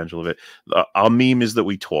all the potential of it. Our meme is that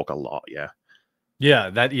we talk a lot, yeah.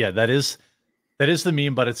 That is the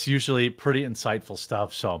meme, but it's usually pretty insightful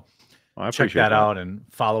stuff. So I check appreciate that that. out and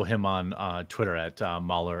follow him on Twitter at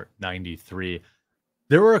MauLer93.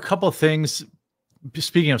 There were a couple of things,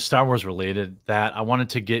 speaking of Star Wars related, that I wanted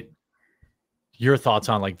to get your thoughts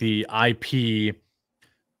on, like the IP.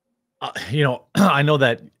 I know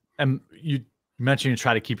that you mentioned you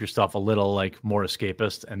try to keep your stuff a little like more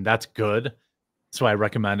escapist, and that's good. So I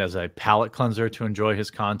recommend as a palate cleanser to enjoy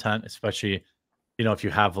his content, especially if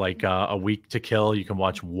you have like a week to kill, you can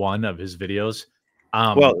watch one of his videos.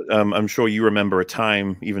 I'm sure you remember a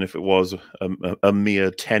time, even if it was a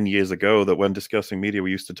mere 10 years ago, that when discussing media,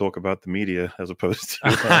 we used to talk about the media as opposed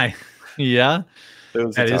to. Yeah, There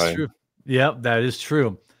was a that is time. true. Yeah, that is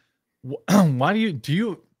true. Why do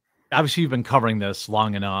you obviously you've been covering this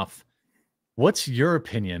long enough. What's your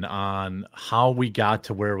opinion on how we got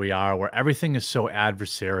to where we are, where everything is so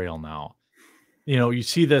adversarial now? You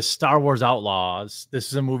see the Star Wars Outlaws. This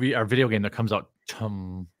is a movie or video game that comes out.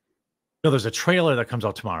 No, there's a trailer that comes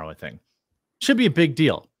out tomorrow, I think. Should be a big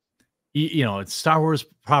deal. It's Star Wars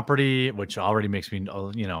property, which already makes me,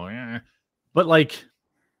 But like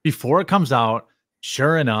before it comes out,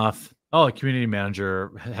 sure enough, a community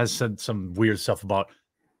manager has said some weird stuff about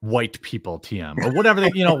white people, TM, or whatever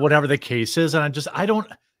whatever the case is. And I don't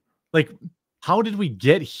like, how did we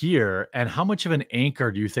get here? And how much of an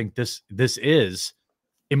anchor do you think this is?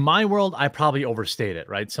 In my world, I probably overstate it,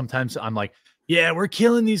 right? Sometimes I'm like, yeah, we're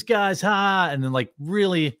killing these guys, and then like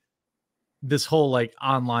really this whole like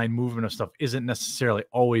online movement of stuff isn't necessarily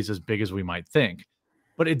always as big as we might think,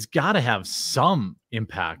 but it's got to have some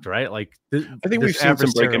impact, right? Like I think we've seen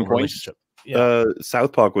some breaking points.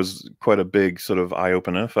 South Park was quite a big sort of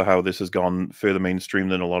eye-opener for how this has gone further mainstream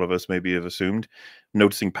than a lot of us maybe have assumed,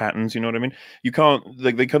 noticing patterns, you know what I mean? You can't,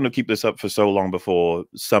 they couldn't keep this up for so long before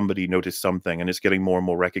somebody noticed something, and it's getting more and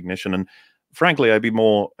more recognition. And frankly, I'd be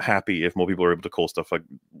more happy if more people are able to call stuff like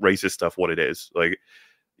racist stuff what it is. Like,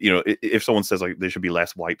 if someone says like there should be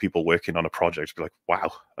less white people working on a project, be like,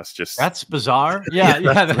 wow, that's bizarre. Yeah.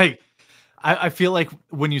 Like I feel like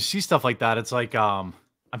when you see stuff like that, it's like, am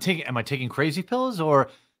I taking crazy pills, or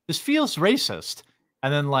this feels racist?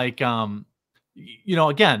 And then like,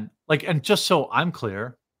 again, like, and just so I'm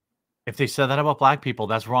clear, if they said that about black people,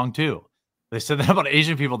 that's wrong too. If they said that about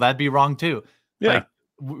Asian people, that'd be wrong too. Yeah. Like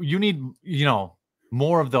you need,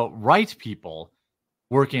 more of the right people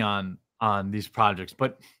working on these projects.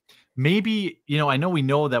 But maybe, I know we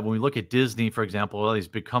know that when we look at Disney, for example, all these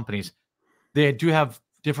big companies, they do have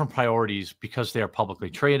different priorities because they are publicly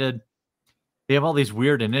traded. They have all these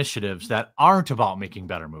weird initiatives that aren't about making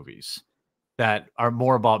better movies, that are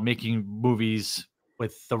more about making movies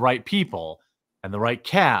with the right people and the right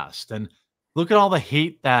cast. And look at all the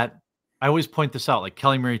hate that I always point this out, like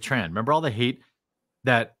Kelly Marie Tran. Remember all the hate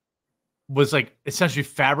that was like essentially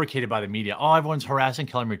fabricated by the media? Oh, everyone's harassing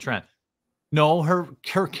Kelly Marie Tran. No, her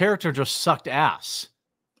character just sucked ass.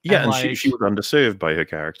 Yeah, and like, she was underserved by her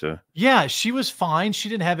character. Yeah, she was fine. She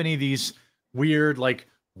didn't have any of these weird like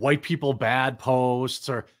white people bad posts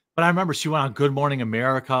but I remember she went on Good Morning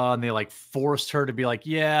America and they like forced her to be like,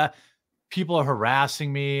 yeah, people are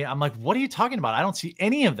harassing me. I'm like, what are you talking about? I don't see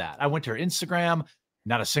any of that. I went to her Instagram,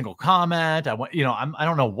 not a single comment. I went, I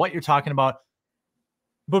don't know what you're talking about.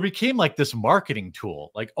 But it became like this marketing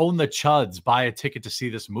tool, like own the chuds, buy a ticket to see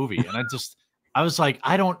this movie. And I was like,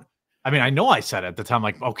 I know I said at the time,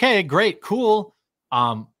 like, okay, great, cool.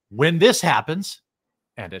 When this happens,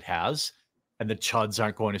 and it has, and the chuds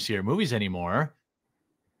aren't going to see our movies anymore,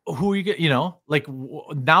 who are you,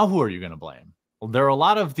 now who are you going to blame? Well, there are a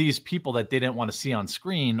lot of these people that they didn't want to see on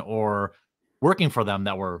screen or working for them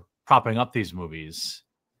that were propping up these movies.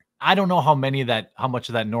 I don't know how much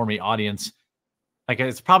of that normie audience, like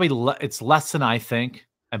it's probably it's less than I think,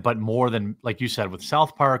 but more than, like you said, with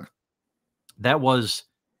South Park, that was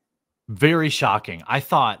very shocking. I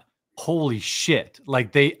thought, holy shit,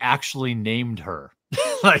 like they actually named her.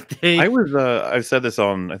 I've said this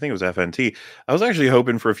on, I think it was FNT. I was actually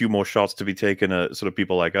hoping for a few more shots to be taken at sort of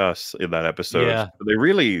people like us in that episode. Yeah. But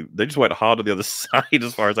they just went hard on the other side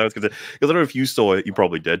as far as I was concerned. Because I don't know if you saw it, you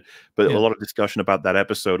probably did. But a lot of discussion about that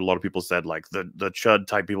episode, a lot of people said like the Chud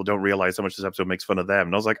type people don't realize how much this episode makes fun of them.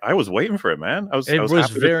 And I was like, I was waiting for it, man. I was happy to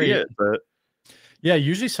see it. But yeah,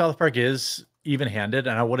 usually South Park is even-handed,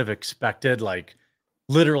 and I would have expected like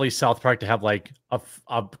literally South Park to have like a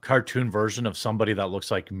cartoon version of somebody that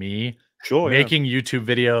looks like me making YouTube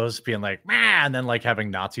videos, being like, man, and then like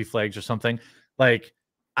having Nazi flags or something. Like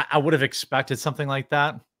I would have expected something like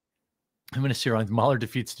that. I'm going to see like MauLer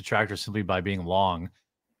defeats detractors simply by being long.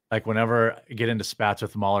 Like whenever I get into spats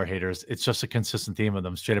with MauLer haters, it's just a consistent theme of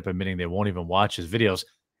them straight up admitting they won't even watch his videos.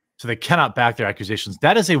 So they cannot back their accusations.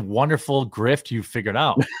 That is a wonderful grift you figured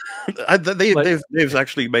out. They've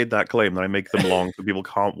actually made that claim that I make them long so people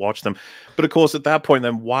can't watch them. But of course, at that point,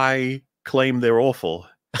 then why claim they're awful?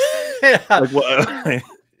 Like, what?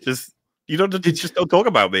 just don't talk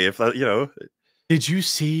about me if that. Did you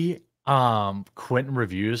see Quentin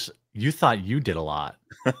reviews? You thought you did a lot.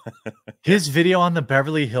 His video on the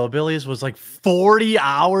Beverly Hillbillies was like 40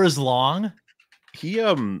 hours long.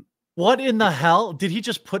 What in the hell? Did he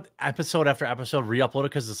just put episode after episode re-upload it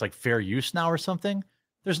because it's like fair use now or something?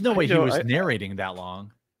 There's no way he was narrating that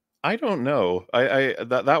long. I don't know.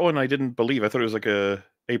 That one I didn't believe. I thought it was like a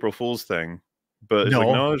April Fool's thing. But it's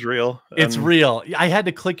no, it's real. It's real. I had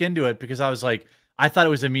to click into it because I was like, I thought it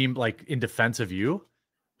was a meme like in defense of you.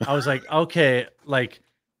 I was like, okay, like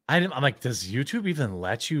I'm like, does YouTube even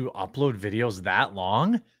let you upload videos that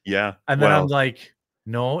long? Yeah. And then I'm like,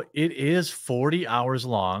 no, it is 40 hours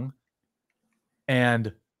long.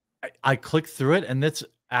 And I clicked through it, and it's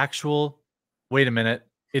actual. Wait a minute,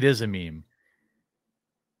 it is a meme.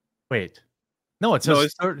 Wait, no, it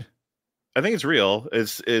says. I think it's real.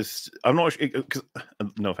 I'm not.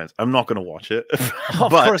 No offense, I'm not going to watch it.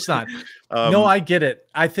 Of course not. No, I get it.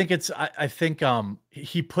 I think it's. I think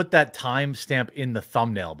he put that timestamp in the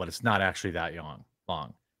thumbnail, but it's not actually that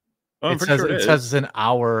long. Oh, it says it's an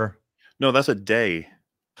hour. No, that's a day.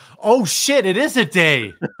 Oh shit! It is a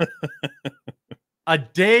day. A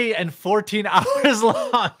day and 14 hours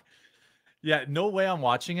long. Yeah, no way I'm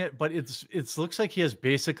watching it, but it looks like he has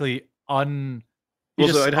basically Well,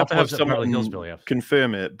 so I'd have to have someone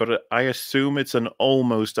confirm it, but I assume it's an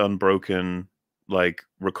almost unbroken like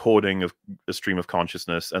recording of a stream of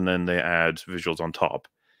consciousness, and then they add visuals on top.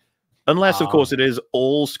 Unless, of course, it is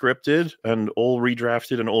all scripted and all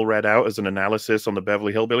redrafted and all read out as an analysis on the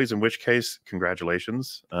Beverly Hillbillies, in which case,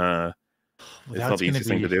 congratulations. It's not the easiest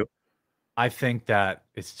thing to do. I think that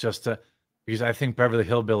it's just because I think Beverly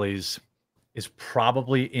Hillbillies is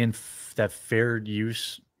probably in that fair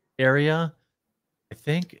use area. I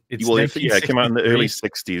think it's it came out in the early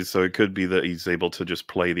 60s, so it could be that he's able to just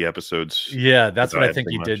play the episodes. Yeah, that's what I think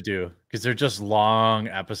he did do, because they're just long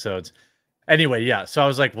episodes. Anyway, yeah. So I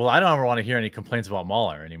was like, well, I don't ever want to hear any complaints about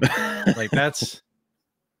MauLer anymore. Like that's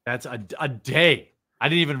a day. I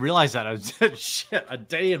didn't even realize that. I was shit, a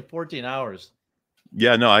day and 14 hours.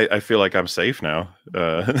 Yeah, no, I feel like I'm safe now.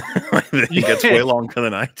 He gets way longer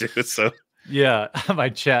than I do. So yeah, my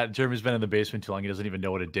chat. Jeremy's been in the basement too long. He doesn't even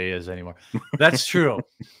know what a day is anymore. That's true.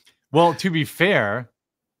 Well, to be fair,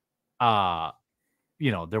 there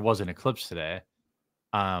was an eclipse today.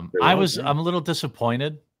 I'm a little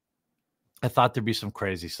disappointed. I thought there'd be some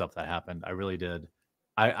crazy stuff that happened. I really did.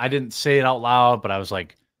 I didn't say it out loud, but I was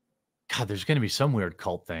like, God, there's going to be some weird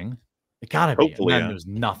cult thing. It gotta be. And Hopefully, then yeah. there's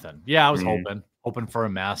nothing. Yeah, I was Mm. hoping for a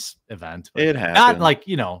mass event. But It not happened. like,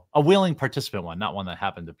 a willing participant one, not one that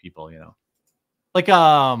happened to people, Like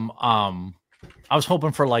I was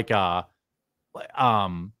hoping for like a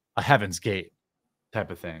Heaven's Gate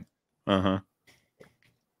type of thing. Uh-huh.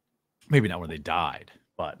 Maybe not where they died,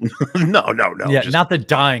 but no. Yeah, just not the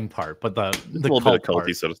dying part, but the little bit of cult culty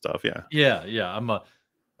part. sort of stuff. Yeah. Yeah.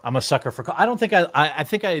 I'm a sucker for. I don't think I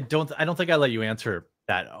think I don't think I let you answer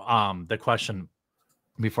that the question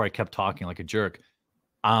before I kept talking like a jerk.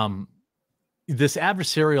 This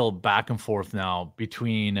adversarial back and forth now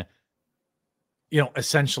between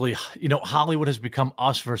essentially Hollywood has become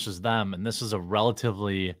us versus them, and this is a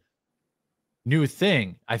relatively new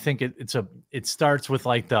thing. I think it starts with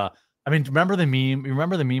like remember the meme?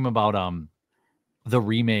 Remember the meme about the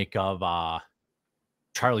remake of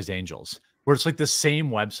Charlie's Angels, where it's like the same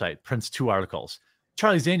website prints 2 articles.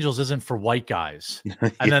 Charlie's Angels isn't for white guys.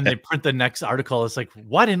 And then they print the next article. It's like,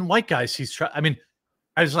 why didn't white guys see? I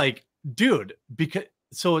was like, dude,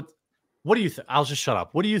 what do you think? I'll just shut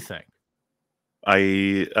up. What do you think?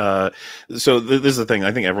 So this is the thing.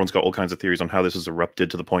 I think everyone's got all kinds of theories on how this has erupted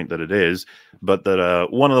to the point that it is, but that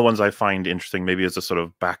one of the ones I find interesting, maybe as a sort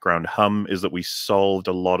of background hum, is that we solved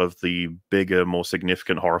a lot of the bigger, more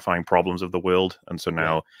significant, horrifying problems of the world, and so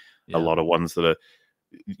now a lot of ones that are,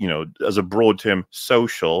 as a broad term,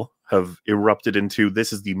 social, have erupted into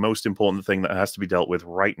this is the most important thing that has to be dealt with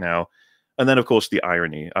right now. And then, of course, the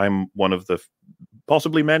irony. I'm one of the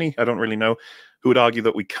possibly many, I don't really know, who would argue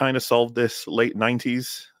that we kind of solved this late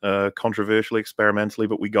 90s, controversially, experimentally,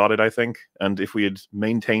 but we got it, I think. And if we had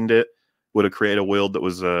maintained it, would have created a world that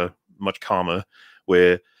was much calmer,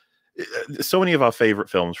 where so many of our favorite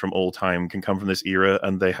films from all time can come from this era,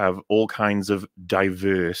 and they have all kinds of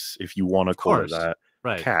diverse, if you want to call it that,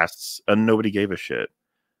 casts, and nobody gave a shit.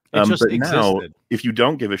 It just but existed. now, if you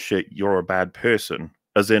don't give a shit, you're a bad person.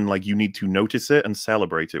 As in, like, you need to notice it and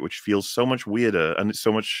celebrate it, which feels so much weirder, and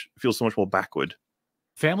feels so much more backward.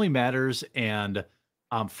 Family Matters and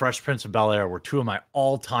Fresh Prince of Bel-Air were 2 of my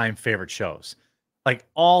all-time favorite shows. Like,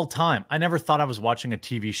 all time. I never thought I was watching a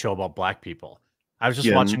TV show about black people. I was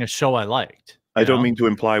just watching a show I liked. I don't mean to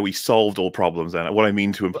imply we solved all problems. And what I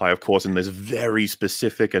mean to imply, of course, in this very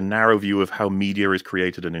specific and narrow view of how media is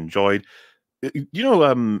created and enjoyed.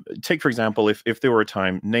 Take, for example, if there were a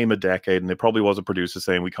time, name a decade, and there probably was a producer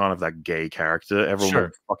saying we can't have that gay character. Everyone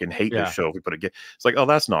would fucking hate this show if we put a gay. It's like, oh,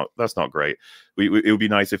 that's not great. It would be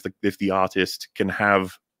nice if the artist can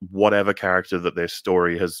have whatever character that their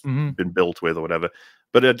story has been built with or whatever.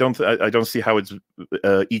 But I don't see how it's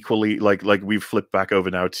equally like we've flipped back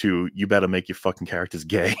over now to you better make your fucking characters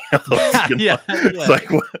gay. It's like,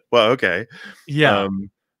 well, okay, yeah.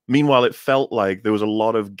 Meanwhile, it felt like there was a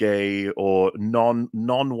lot of gay or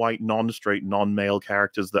non-white, non-straight, non-male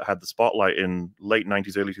characters that had the spotlight in late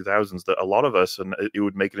 90s, early 2000s that a lot of us, and it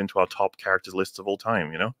would make it into our top characters lists of all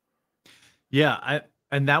time, Yeah,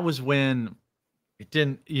 and that was when it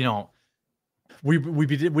didn't, we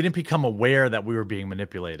didn't become aware that we were being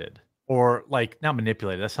manipulated, or like not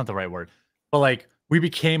manipulated. That's not the right word, but like we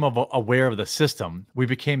became aware of the system. We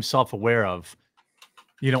became self-aware of,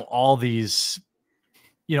 all these.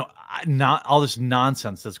 Not all this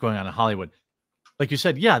nonsense that's going on in Hollywood. Like you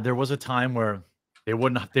said, yeah, there was a time where they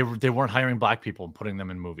weren't hiring black people and putting them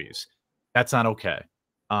in movies. That's not okay.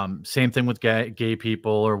 Same thing with gay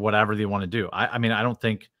people or whatever they want to do. I mean, I don't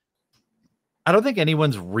think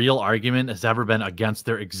anyone's real argument has ever been against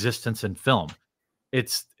their existence in film.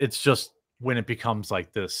 It's just when it becomes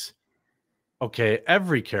like this, okay,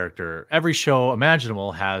 every show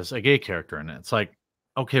imaginable has a gay character in it. It's like,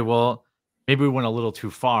 okay, well, maybe we went a little too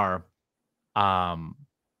far.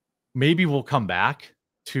 Maybe we'll come back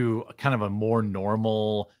to kind of a more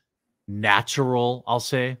normal, natural, I'll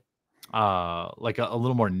say, like a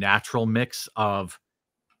little more natural mix of,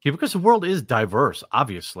 because the world is diverse,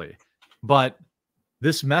 obviously. But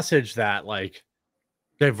this message that like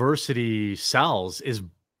diversity sells is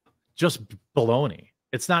just baloney.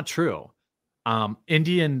 It's not true.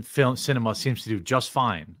 Indian film cinema seems to do just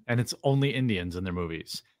fine, and it's only Indians in their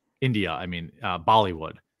movies. India, I mean,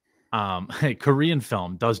 Bollywood. Korean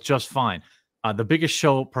film does just fine. The biggest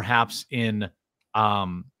show, perhaps in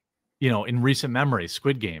recent memory,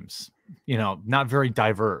 Squid Games. Not very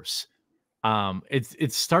diverse.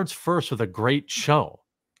 It starts first with a great show,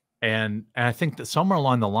 and I think that somewhere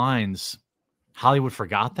along the lines, Hollywood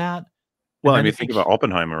forgot that. Well, I mean, think about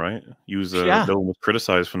Oppenheimer, right? He was was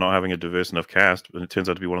criticized for not having a diverse enough cast, but it turns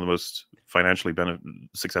out to be one of the most financially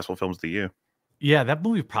successful films of the year. Yeah, that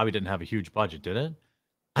movie probably didn't have a huge budget, did it?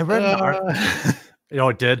 I read an article.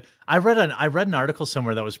 It did. I read an article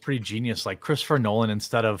somewhere that was pretty genius. Like Christopher Nolan,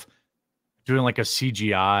 instead of doing like a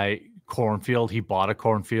CGI cornfield. He bought a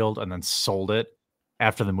cornfield and then sold it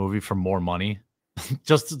after the movie for more money,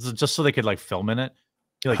 just so they could like film in it.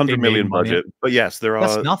 Like, 100 million budget, but yes, there are.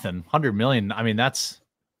 That's nothing. 100 million. I mean, that's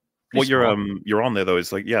what you're on there though.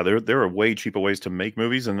 Is like, yeah, there are way cheaper ways to make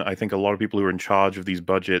movies, and I think a lot of people who are in charge of these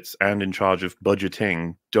budgets and in charge of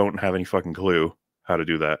budgeting don't have any fucking clue how to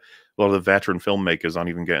do that. A lot of the veteran filmmakers aren't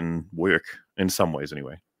even getting work in some ways,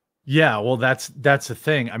 anyway. Yeah, well, that's the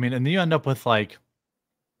thing. I mean, and then you end up with like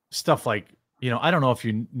stuff like, you know, I don't know if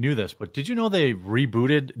you knew this, but did you know they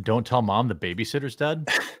rebooted "Don't Tell Mom the Babysitter's Dead"?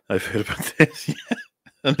 I've heard about this. Yeah.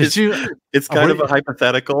 And Did it's kind of a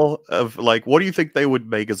hypothetical of like, what do you think they would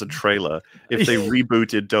make as a trailer if they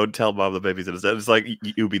rebooted "Don't Tell Mom the Babysitter's Dead"? It's like,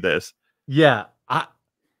 you be this. Yeah, I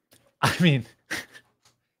mean,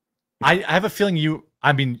 I have a feeling you.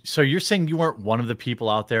 I mean, so you're saying you weren't one of the people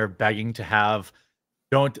out there begging to have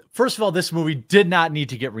don't. First of all, this movie did not need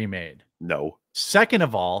to get remade. No. Second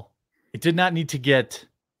of all, it did not need to get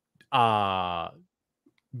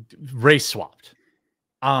race swapped.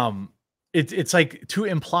 It's like to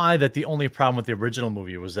imply that the only problem with the original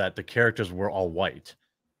movie was that the characters were all white.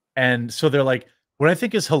 And so they're like, what I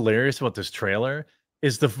think is hilarious about this trailer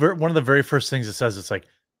is one of the very first things it says, it's like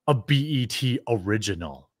a BET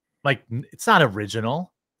original. Like, it's not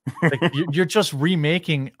original. Like you're just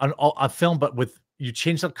remaking a film, but you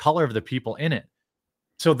change the color of the people in it.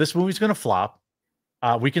 So this movie's going to flop.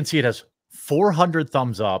 We can see it has 400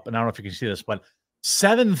 thumbs up, and I don't know if you can see this, but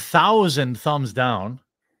 7,000 thumbs down.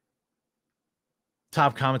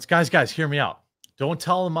 Top comments. Guys, hear me out. Don't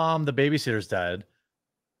tell mom the babysitter's dead.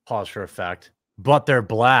 Pause for effect. But they're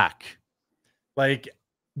black. Like,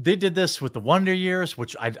 they did this with the Wonder Years,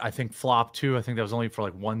 which I think flopped too. I think that was only for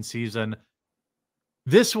like one season.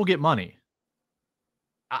 This will get money.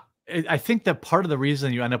 I think that part of the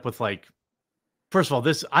reason you end up with like, first of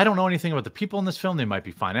all, I don't know anything about the people in this film. They might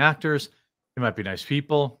be fine actors. They might be nice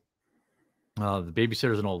people. The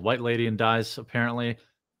babysitter's an old white lady and dies, apparently.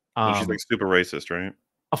 She's like super racist, right?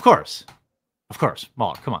 Of course.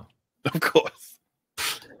 MauLer, come on. Of course.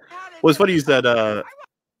 Well, it's funny you said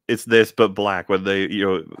it's this but black, when they, you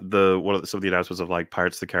know, some of the announcements of like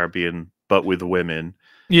Pirates of the Caribbean but with women.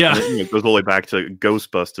 Yeah. And it goes all the way back to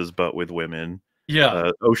Ghostbusters but with women.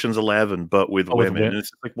 Yeah. Ocean's 11 but with women. And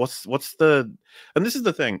it's like, what's the, and this is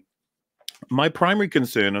the thing. My primary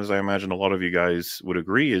concern, as I imagine a lot of you guys would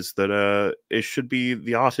agree, is that it should be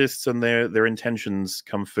the artists and their intentions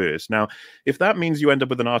come first. Now, if that means you end up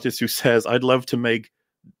with an artist who says, I'd love to make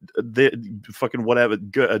the fucking whatever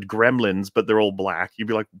Gremlins, but they're all black, you'd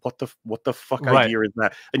be like, what the fuck idea is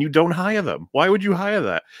that? And you don't hire them. Why would you hire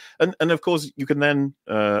that? And of course, you can then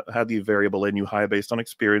have the variable in, you hire based on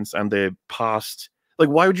experience and their past. Like,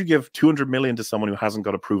 why would you give 200 million to someone who hasn't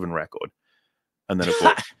got a proven record? And then, of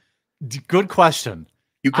course, good question.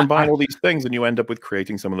 You combine all these things and you end up with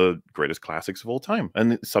creating some of the greatest classics of all time.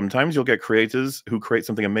 And sometimes you'll get creators who create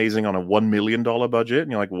something amazing on a $1 million budget,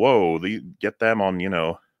 and you're like, whoa, get them on,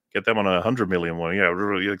 get them on a 100 million one. Yeah,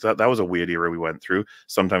 that was a weird era we went through.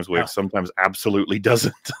 Sometimes works, sometimes absolutely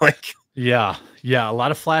doesn't. Like, yeah, a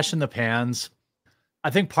lot of flash in the pans. I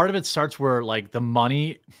think part of it starts where like the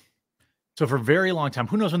money. So for a very long time,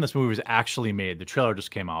 who knows when this movie was actually made? The trailer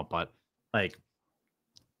just came out, but like,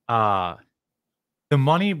 the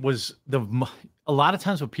money was a lot of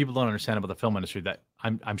times what people don't understand about the film industry that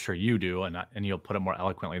I'm sure you do, and you'll put it more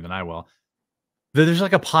eloquently than I will. There's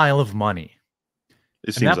like a pile of money.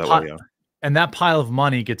 It seems that way, yeah. And that pile of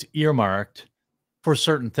money gets earmarked for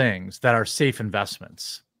certain things that are safe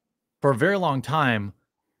investments. For a very long time,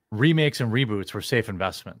 remakes and reboots were safe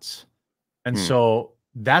investments. And so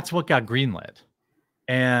that's what got greenlit.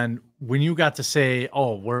 And when you got to say,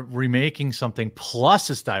 oh, we're remaking something plus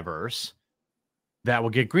it's diverse, that will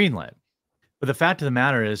get greenlit. But the fact of the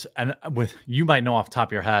matter is, and you might know off the top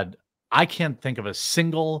of your head, I can't think of a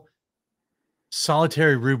single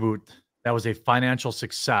solitary reboot that was a financial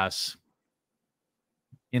success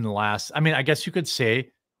in the last. I mean, I guess you could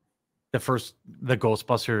say the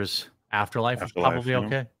Ghostbusters Afterlife was probably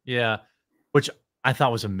okay. Yeah. Which I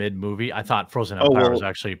thought was a mid movie. I thought Frozen Empire was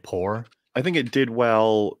actually poor. I think it did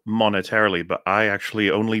well monetarily, but I actually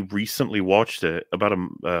only recently watched it about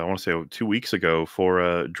I want to say 2 weeks ago for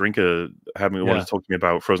a drinker had me wanted to talk to me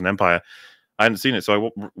about Frozen Empire. I hadn't seen it, so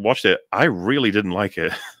I watched it. I really didn't like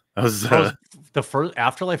it. I was the first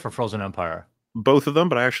Afterlife or Frozen Empire? Both of them,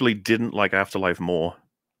 but I actually didn't like Afterlife more.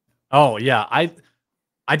 Oh yeah, I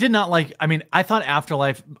did not like. I mean, I thought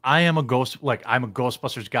Afterlife. I'm a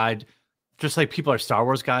Ghostbusters guy. Just like people are Star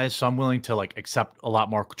Wars guys, so I'm willing to like accept a lot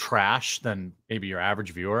more trash than maybe your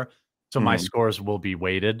average viewer. So my scores will be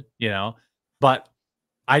weighted, But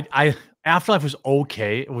I Afterlife was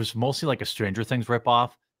okay. It was mostly like a Stranger Things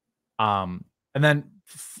ripoff. And then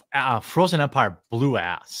Frozen Empire blew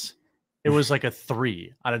ass. It was like a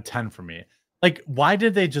 3 out of 10 for me. Like, why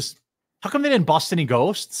did they just? How come they didn't bust any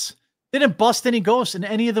ghosts? They didn't bust any ghosts in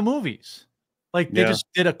any of the movies. Like, they just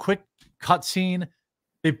did a quick cutscene.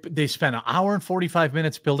 They spent an hour and 45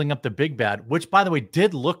 minutes building up the big bad, which, by the way,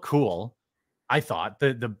 did look cool. I thought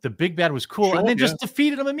the big bad was cool, and then just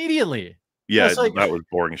defeated him immediately. Yeah, like, that was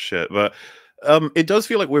boring as shit. But it does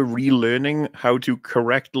feel like we're relearning how to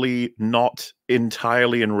correctly not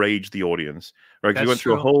entirely enrage the audience. Right? 'Cause we went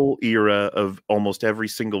through a whole era of almost every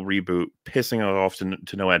single reboot pissing us off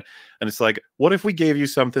to no end. And it's like, what if we gave you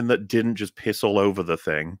something that didn't just piss all over the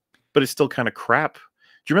thing, but it's still kind of crap? Do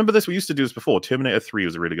you remember this? We used to do this before. Terminator 3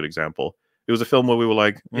 was a really good example. It was a film where we were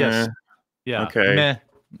like, yes, yeah, okay, meh.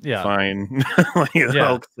 Yeah, fine. Like,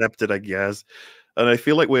 I'll accept it, I guess. And I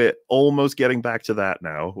feel like we're almost getting back to that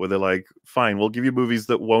now, where they're like, fine, we'll give you movies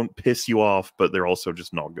that won't piss you off, but they're also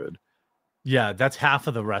just not good. Yeah, that's half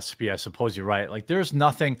of the recipe, I suppose you're right. Like, there's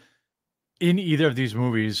nothing in either of these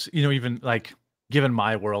movies, even like given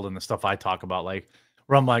my world and the stuff I talk about, like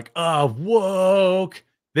where I'm like, oh, woke.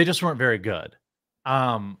 They just weren't very good.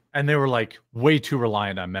 And they were like way too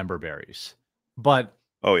reliant on member berries. But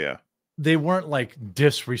oh yeah, they weren't like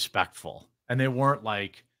disrespectful. And they weren't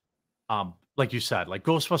like you said, like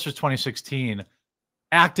Ghostbusters 2016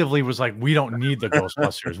 actively was like, we don't need the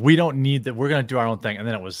Ghostbusters. We don't need that. We're going to do our own thing. And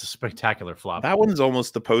then it was a spectacular flop. That one's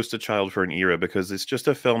almost the poster child for an era because it's just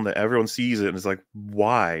a film that everyone sees it and is like,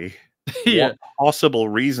 why? Yeah. What possible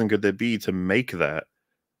reason could there be to make that?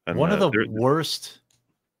 And one of the worst,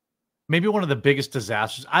 maybe one of the biggest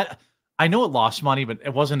disasters. I know it lost money, but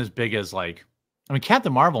it wasn't as big as like, I mean,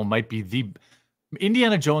 Captain Marvel might be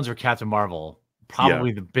Indiana Jones or Captain Marvel,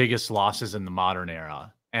 probably the biggest losses in the modern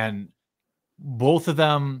era. And both of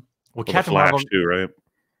them, Captain Flash Marvel too, right?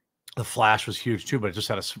 The Flash was huge too, but it just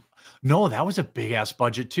had no, that was a big ass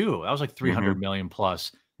budget too. That was like 300 million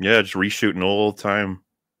plus. Yeah, just reshooting all the time.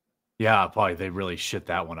 Yeah, probably they really shit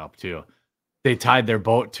that one up too. They tied their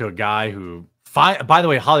boat to a guy who, by the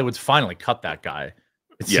way, Hollywood's finally cut that guy.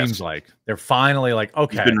 It seems like they're finally like,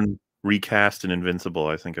 okay, he's been recast in Invincible.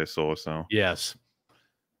 I think I saw so. Yes,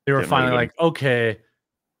 they were finally like, okay,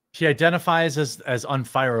 he identifies as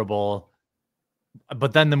unfireable.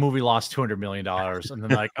 But then the movie lost $200 million, and then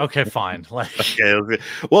like, okay, fine. Like, okay.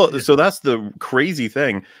 Well, so that's the crazy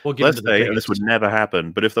thing. We'll get Let's say, and this would never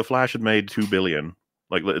happen, but if The Flash had made $2 billion,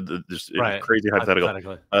 like just crazy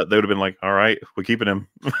hypothetical, they would have been like, all right, we're keeping him.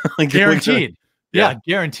 Like, guaranteed. Yeah,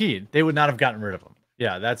 guaranteed. They would not have gotten rid of him.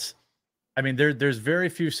 Yeah, that's. I mean, there's very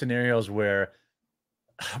few scenarios where,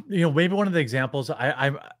 maybe one of the examples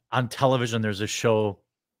I'm on television. There's a show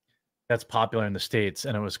that's popular in the States,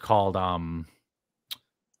 and it was called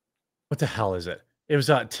what the hell is it? It was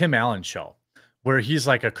a Tim Allen show where he's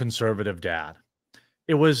like a conservative dad.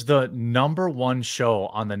 It was the #1 show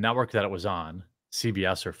on the network that it was on,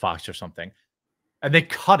 CBS or Fox or something. And they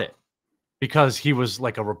cut it because he was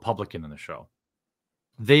like a Republican in the show.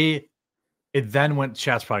 It then went,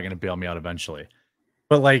 chat's probably going to bail me out eventually.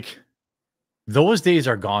 But like those days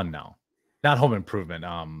are gone now. Not Home Improvement.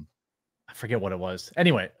 I forget what it was.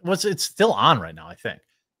 Anyway, it's still on right now, I think.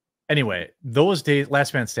 Anyway, those days,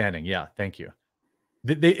 Last Man Standing. Yeah, thank you.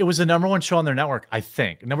 It was the #1 show on their network, I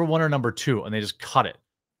think. #1 or #2, and they just cut it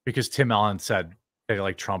because Tim Allen said they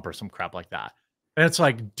like Trump or some crap like that. And it's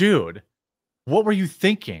like, dude, what were you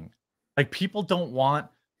thinking? Like, people don't want.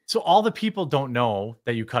 So all the people don't know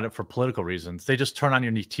that you cut it for political reasons. They just turn on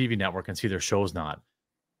your TV network and see their show's not,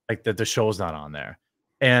 like the show's not on there.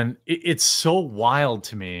 And it's so wild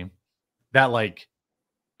to me that like,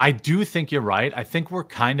 I do think you're right. I think we're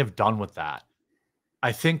kind of done with that.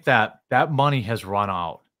 I think that money has run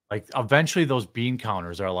out. Like eventually those bean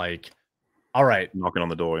counters are like, all right. Knocking on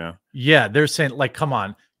the door, yeah. Yeah, they're saying like, come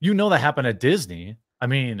on. That happened at Disney. I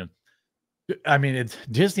mean,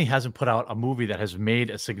 Disney hasn't put out a movie that has made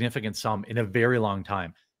a significant sum in a very long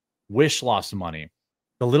time. Wish lost money.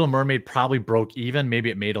 The Little Mermaid probably broke even. Maybe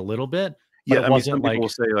it made a little bit. Yeah, I mean, some people will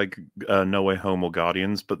say like No Way Home or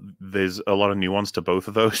Guardians, but there's a lot of nuance to both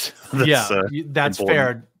of those. That's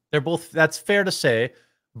important. Fair. That's fair to say,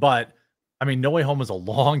 but I mean, No Way Home was a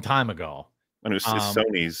long time ago. And it's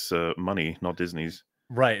Sony's money, not Disney's.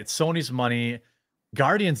 Right, it's Sony's money.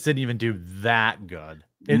 Guardians didn't even do that good.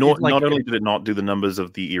 Not only did it not do the numbers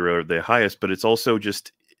of the era of their highest, but it's also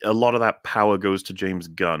just a lot of that power goes to James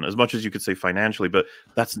Gunn, as much as you could say financially, but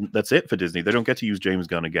that's it for Disney. They don't get to use James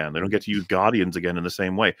Gunn again. They don't get to use Guardians again in the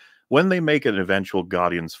same way. When they make an eventual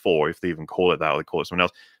Guardians 4, if they even call it that, or they call it something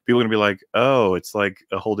else, people are going to be like, oh, it's like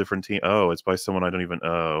a whole different team. Oh, it's by someone I don't even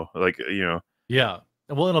know. Like, you know. Yeah.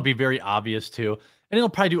 Well, it'll be very obvious too. And it'll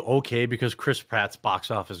probably do okay because Chris Pratt's box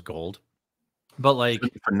office gold. But like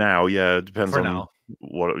for now, yeah, it depends on now.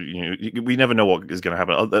 What, you know, we never know what is going to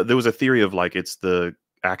happen. There was a theory of like it's the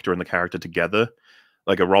actor and the character together,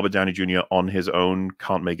 like a Robert Downey Jr. on his own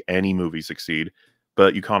can't make any movie succeed,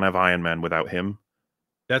 but you can't have Iron Man without him.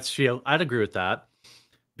 I'd agree with that.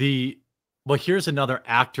 Well, here's another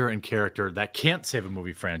actor and character that can't save a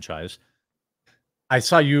movie franchise. I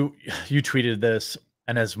saw you tweeted this,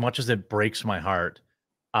 and as much as it breaks my heart,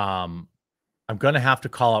 I'm gonna have to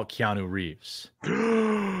call out Keanu Reeves.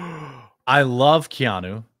 I love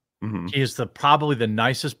Keanu. Mm-hmm. He is probably the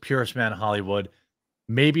nicest, purest man in Hollywood.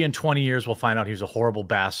 Maybe in 20 years we'll find out he was a horrible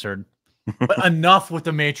bastard. But enough with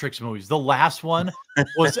the Matrix movies. The last one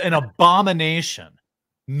was an abomination.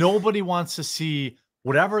 Nobody wants to see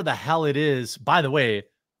whatever the hell it is. By the way,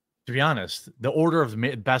 to be honest, the order of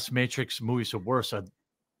the best Matrix movies to worst are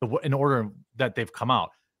in order that they've come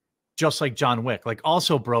out. Just like John Wick. Like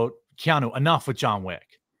also, bro, Keanu, enough with John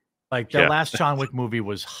Wick. Like the last John Wick movie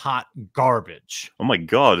was hot garbage. Oh my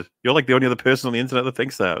God. You're like the only other person on the internet that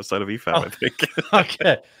thinks that outside of EFAB, I think.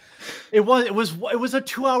 Okay. It was a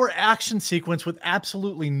 2-hour action sequence with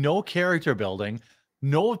absolutely no character building,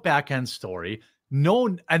 no back end story,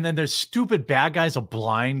 and then there's stupid bad guys, a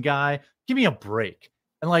blind guy. Give me a break.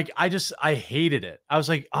 And like I hated it. I was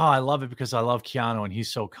like, oh, I love it because I love Keanu and he's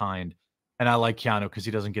so kind. And I like Keanu because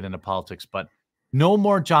he doesn't get into politics. But no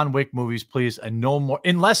more John Wick movies, please. And no more,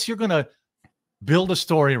 unless you're going to build a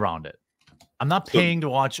story around it. I'm not paying to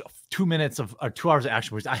watch 2 minutes of 2 hours of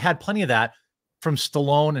action movies. I had plenty of that from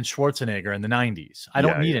Stallone and Schwarzenegger in the 90s. I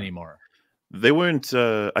don't need any more. They weren't,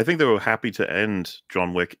 I think they were happy to end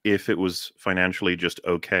John Wick if it was financially just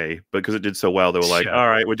okay. But because it did so well, they were like, all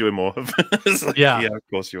right, we're doing more. Like, yeah, of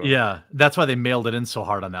course you are. Yeah, that's why they mailed it in so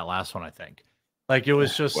hard on that last one, I think. Like it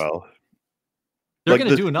was just, they're like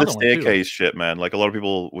going to do another the one staircase too. shit, man. Like a lot of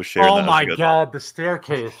people were sharing that. Oh my God, the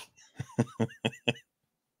staircase.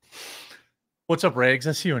 What's up, Riggs?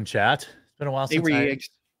 I see you in chat. It's been a while since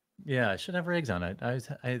I should have Riggs on it.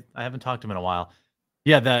 I haven't talked to him in a while.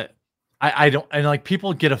 Yeah, I don't, and like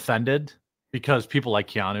people get offended because people like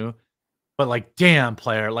Keanu, but like, damn,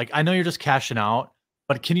 player, like I know you're just cashing out,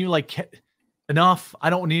 but can you like enough?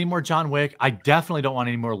 I don't need any more John Wick. I definitely don't want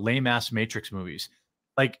any more lame ass Matrix movies.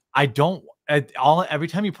 Like I don't every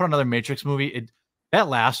time you put another Matrix movie, that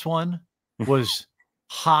last one was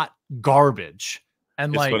hot garbage.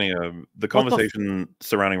 And it's like, funny, the conversation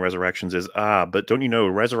surrounding Resurrections is, but don't you know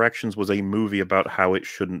Resurrections was a movie about how it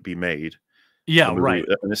shouldn't be made. Yeah, right.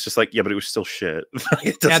 And it's just like, yeah, but it was still shit. It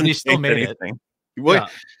and doesn't they still made anything. it. Well,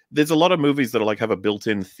 there's a lot of movies that are like have a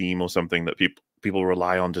built-in theme or something that people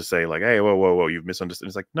rely on to say like, hey, whoa, you've misunderstood.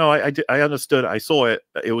 It's like, no, I understood. I saw it.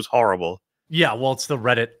 It was horrible. Yeah, well, it's the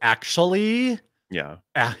Reddit actually. Yeah.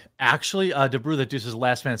 Actually, DeBrew that deuces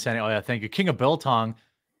Last Man Standing. Oh yeah, thank you. King of Biltong.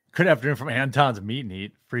 Good afternoon from Anton's Meat and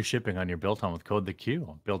Eat. Free shipping on your Biltong with code the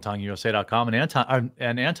Q. BiltongUSA.com and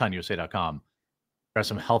AntonUSA.com. Grab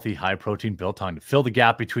some healthy, high-protein biltong to fill the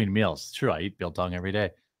gap between meals. It's true, I eat biltong every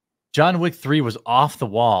day. John Wick 3 was off the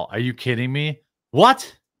wall. Are you kidding me?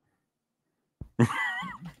 What?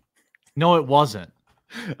 No, it wasn't.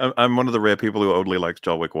 I'm one of the rare people who only likes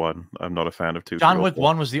John Wick 1. I'm not a fan of 2. John Wick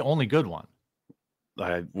 1 was the only good one.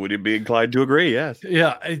 I would be inclined to agree, yes.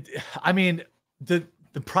 Yeah, I mean, the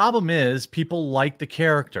problem is people like the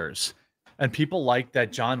characters. And people like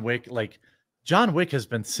that John Wick, John Wick has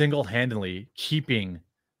been single-handedly keeping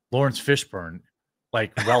Lawrence Fishburne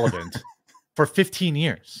relevant for 15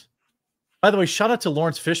 years. By the way, shout out to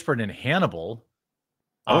Lawrence Fishburne in Hannibal.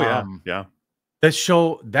 Oh yeah.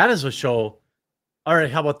 That is a show. All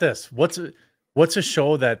right, how about this? What's a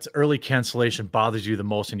show that's early cancellation bothers you the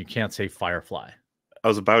most and you can't say Firefly? I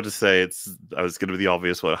was about to say I was going to be the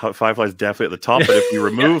obvious one. Firefly's definitely at the top, but if you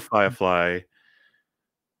remove Firefly,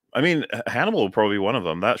 I mean, Hannibal would probably be one of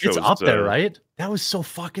them. That show's up there, right? That was so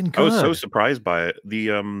fucking good. I was so surprised by it. The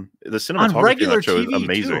cinematography of that show is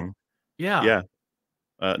amazing. Too. Yeah. Yeah.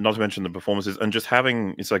 Not to mention the performances and just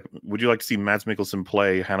having, it's like, would you like to see Mads Mikkelsen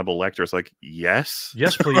play Hannibal Lecter? It's like, yes.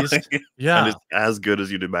 Yes, please. Yeah. And it's as good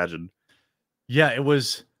as you'd imagine. Yeah, it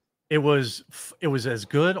was as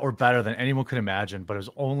good or better than anyone could imagine, but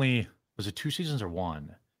was it 2 seasons or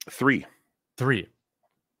 1? 3.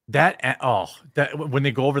 That when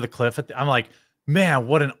they go over the cliff, I'm like, man,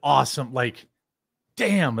 what an awesome,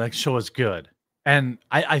 damn, that show is good. And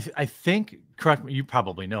I think, correct me, you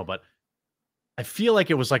probably know, but I feel like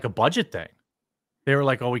it was like a budget thing. They were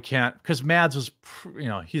like, "Oh, we can't," because Mads was,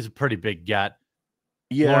 he's a pretty big get.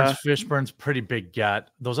 Lawrence Yeah, Fishburne's pretty big get.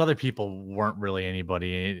 Those other people weren't really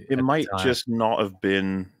anybody it at might the time. just not have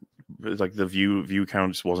been like the view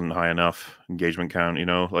count just wasn't high enough, engagement count.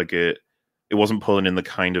 Like it wasn't pulling in the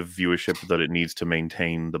kind of viewership that it needs to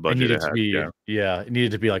maintain the It budget needed it to had. be, Yeah. it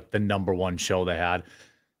needed to be like the #1 show they had.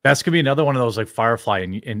 That's gonna be another one of those like Firefly,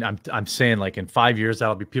 and I'm saying like in 5 years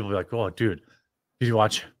that'll be people be like, "Oh, dude, did you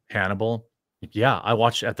watch Hannibal?" Like, yeah, I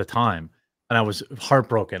watched it at the time, and I was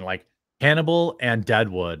heartbroken. Like Hannibal and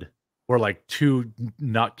Deadwood were like two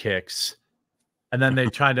nut kicks, and then they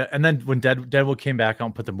tried to, and then when Deadwood came back out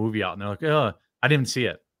and put the movie out, and they're like, "Oh, I didn't see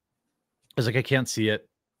it." I was like, "I can't see it.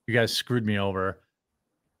 You guys screwed me over."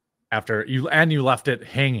 After you left it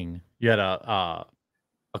hanging. You had a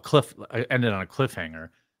cliff ended on a cliffhanger.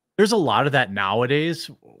 There's a lot of that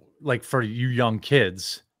nowadays, like for you young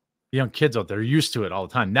kids, the young kids out there are used to it all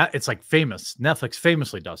the time. It's like famous. Netflix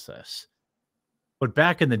famously does this. But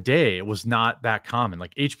back in the day, it was not that common.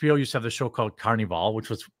 Like HBO used to have the show called Carnival, which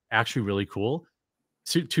was actually really cool.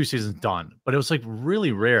 2 seasons done, but it was like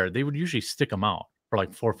really rare. They would usually stick them out for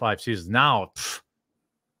like 4 or 5 seasons. Now,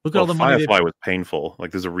 look at all the money. Firefly was painful.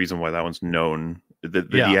 Like there's a reason why that one's known.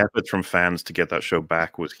 The effort from fans to get that show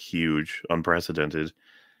back was huge, unprecedented.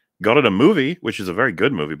 Got it a movie, which is a very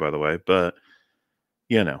good movie, by the way, but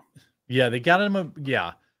Yeah, they got him.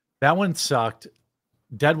 Yeah, that one sucked.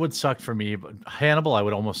 Deadwood sucked for me, but Hannibal, I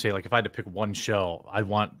would almost say, like, if I had to pick one show, I'd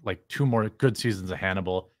want like 2 more good seasons of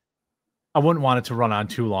Hannibal. I wouldn't want it to run on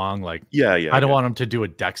too long. Like, I don't want them to do a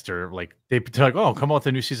Dexter. Like, they're like, "Oh, come out with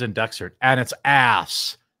a new season of Dexter," and it's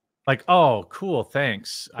ass. Like, oh, cool,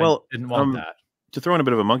 thanks. Well, I didn't want that. To throw in a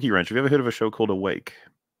bit of a monkey wrench, have you ever heard of a show called Awake?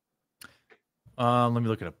 Let me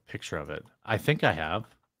look at a picture of it. I think I have.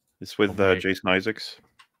 It's with Jason Isaacs.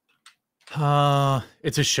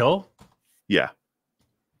 It's a show? Yeah.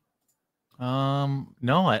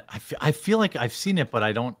 No, I feel like I've seen it, but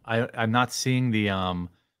I'm not seeing the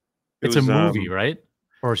it's was, a movie, right?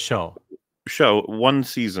 Or a show? Show, 1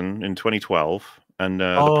 season in 2012, and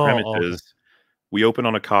the Oh, premise okay. is we open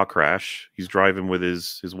on a car crash. He's driving with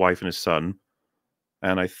his wife and his son,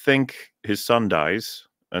 and I think his son dies,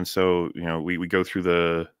 and so we go through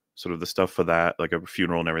the sort of the stuff for that, like a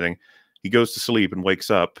funeral and everything. He goes to sleep and wakes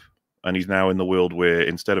up, and he's now in the world where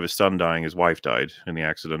instead of his son dying, his wife died in the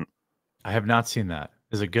accident. I have not seen that.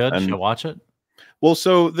 Is it good? Should I watch it? Well,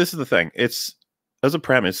 so this is the thing. It's, as a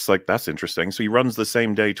premise, like, that's interesting. So he runs the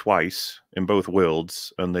same day twice in both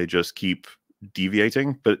worlds, and they just keep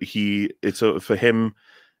deviating. But for him,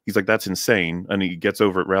 he's like, that's insane, and he gets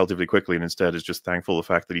over it relatively quickly, and instead is just thankful the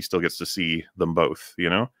fact that he still gets to see them both.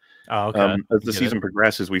 Oh, okay. As the season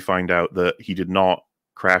progresses, we find out that he did not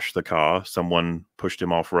crash the car. Someone pushed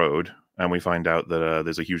him off road, and we find out that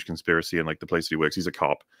there's a huge conspiracy in like the place that he works. He's a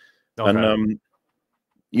cop. Okay. And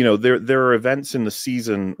there are events in the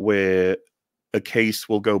season where a case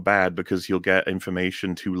will go bad because he'll get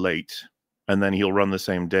information too late, and then he'll run the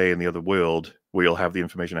same day in the other world where you'll have the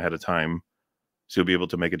information ahead of time, so you'll be able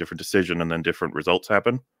to make a different decision, and then different results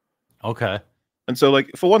happen. Okay. And so, like,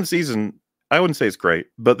 for 1 season, I wouldn't say it's great,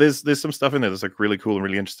 but there's some stuff in there that's like really cool and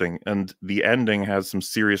really interesting, and the ending has some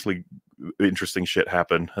seriously interesting shit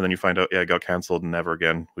happen, and then you find out, it got canceled, and never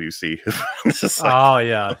again will you see. Oh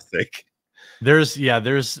yeah.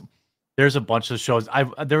 There's a bunch of shows.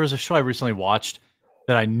 There was a show I recently watched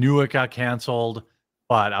that I knew it got canceled,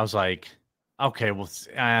 but I was like, okay, well,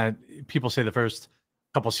 people say the first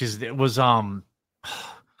couple seasons it was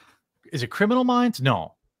is it Criminal Minds?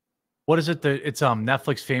 No. What is it? It's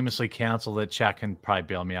Netflix famously canceled it. Chat can probably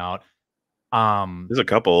bail me out. There's a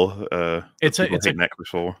couple. It's a Netflix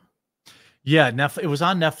for. Yeah, it was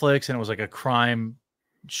on Netflix, and it was like a crime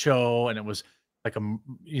show, and it was like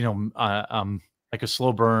like a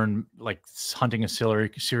slow burn, like hunting a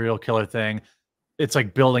serial killer thing. It's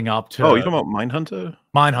like building up to. Oh, you talking about Mindhunter?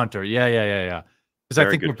 Mindhunter, yeah. Because I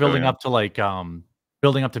think we're building show, up to like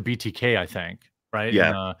building up to BTK, I think, right?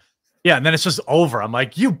 Yeah. And then it's just over. I'm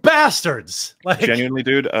like, you bastards! Like, genuinely,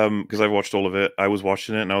 dude. Because I watched all of it. I was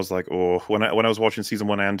watching it, and I was like, oh, when I was watching season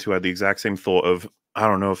 1 and 2, I had the exact same thought of, I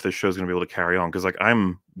don't know if this show's gonna be able to carry on, because like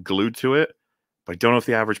I'm glued to it, but I don't know if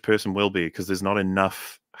the average person will be, because there's not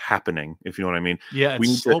enough happening, if you know what I mean. Yeah,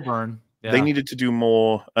 it's slow burn. Yeah. They needed to do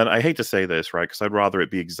more, and I hate to say this, right? Because I'd rather it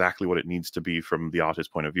be exactly what it needs to be from the artist's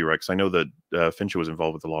point of view, right? Because I know that Fincher was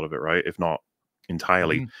involved with a lot of it, right? If not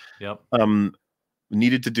entirely. Yep.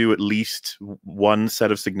 needed to do at least one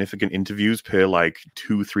set of significant interviews per like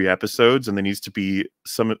 2-3 episodes, and there needs to be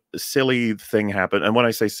some silly thing happen. And when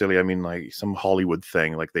I say silly, I mean like some Hollywood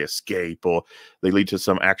thing, like they escape or they lead to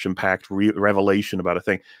some action-packed revelation about a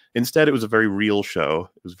thing. Instead, it was a very real show.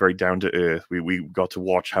 It was very down to earth. We got to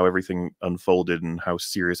watch how everything unfolded and how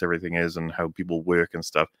serious everything is and how people work and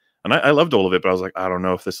stuff. And I loved all of it, but I was like, I don't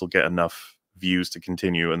know if this will get enough views to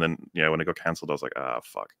continue. And then, when it got canceled, I was like,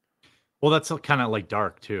 fuck. Well, that's kind of like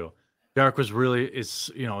Dark too. Dark was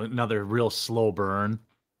is another real slow burn,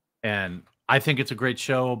 and I think it's a great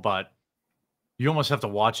show, but you almost have to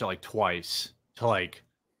watch it like twice to like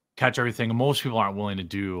catch everything. And most people aren't willing to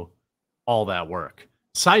do all that work.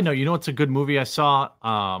 Side note, it's a good movie I saw.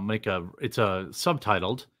 It's a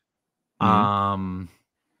subtitled. Mm-hmm.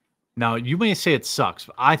 Now you may say it sucks,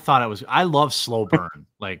 but I thought it was. I love slow burn.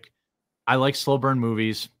 Like I like slow burn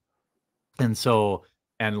movies,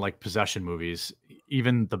 and like possession movies,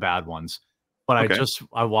 even the bad ones. But Okay.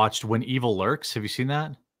 I watched When Evil Lurks. Have you seen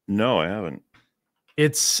that? No, I haven't.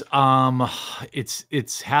 It's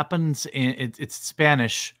happens in it's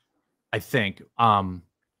Spanish, I think.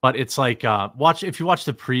 But it's like if you watch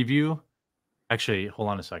the preview. Actually, hold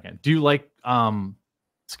on a second. Do you like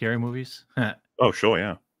scary movies? Oh, sure,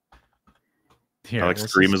 yeah. Here, I like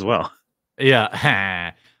Scream as well.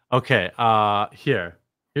 Yeah. Okay.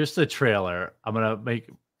 Here's the trailer. I'm gonna make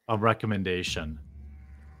a recommendation.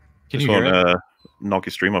 Can This you hear won't it? knock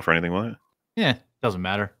your stream off or anything, will it? Yeah, doesn't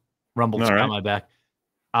matter. Rumble's All got right. my back.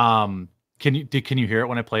 Can you hear it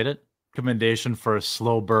when I played it? Recommendation for a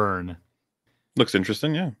slow burn. Looks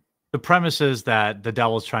interesting, yeah. The premise is that the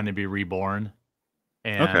devil's trying to be reborn,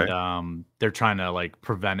 and they're trying to like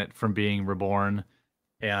prevent it from being reborn.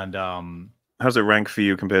 And how's it rank for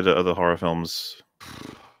you compared to other horror films?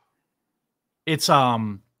 It's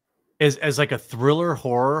as like a thriller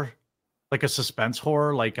horror, like a suspense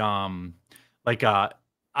horror,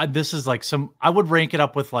 this is like some. I would rank it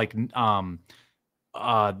up with like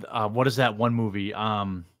what is that one movie?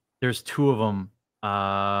 There's two of them.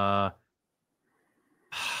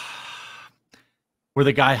 Where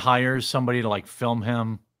the guy hires somebody to like film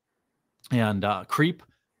him, and Creep.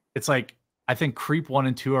 It's like I think Creep 1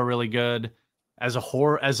 and 2 are really good as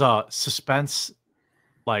a suspense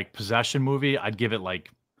like possession movie. I'd give it like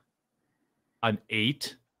an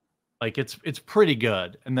 8. Like it's pretty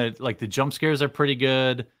good, and the jump scares are pretty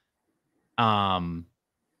good.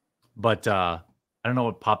 But I don't know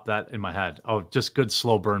what popped that in my head. Oh, just good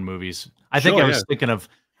slow burn movies. I think I was thinking of.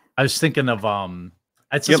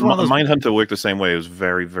 It's just one of those. Mindhunter worked the same way. It was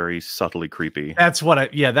very, very subtly creepy. That's what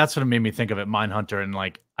it made me think of it. Mindhunter, and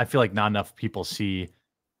like I feel like not enough people see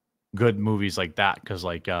good movies like that because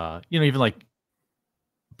like even like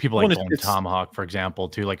people like Golden Tomahawk, for example,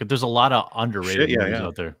 too. Like there's a lot of underrated movies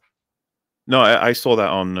out there. No, I saw that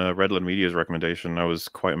on Redland Media's recommendation. I was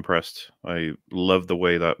quite impressed. I loved the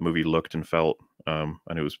way that movie looked and felt. And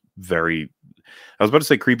it was very. I was about to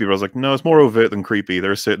say creepy, but I was like, no, it's more overt than creepy.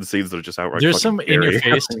 There are certain scenes that are just outright. There's some scary. in your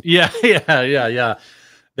face. Yeah.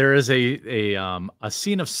 There is a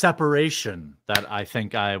scene of separation that I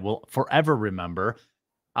think I will forever remember.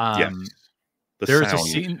 Yes. There's sound. a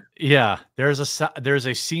scene. Yeah, there's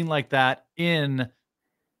a scene like that in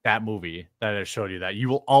that movie that I showed you that you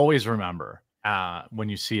will always remember when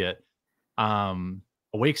you see it.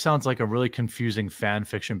 Awake sounds like a really confusing fan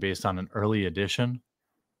fiction based on an early edition.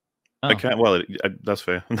 Oh. I can't. Well, that's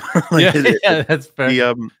fair. Yeah, that's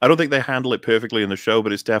fair. I don't think they handle it perfectly in the show,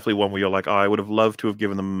 but it's definitely one where you're like, I would have loved to have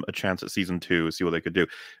given them a chance at season 2 to see what they could do.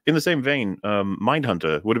 In the same vein,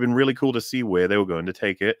 Mindhunter would have been really cool to see where they were going to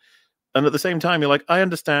take it. And at the same time, you're like, I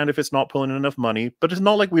understand if it's not pulling in enough money, but it's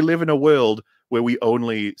not like we live in a world where we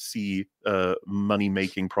only see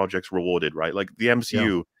money-making projects rewarded, right? Like the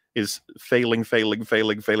MCU is failing.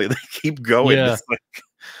 They keep going. Yeah. It's like,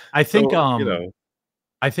 I think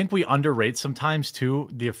I think we underrate sometimes too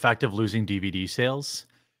the effect of losing DVD sales.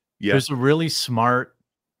 Yeah. There's a really smart.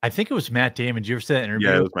 I think it was Matt Damon. Did you ever see that interview?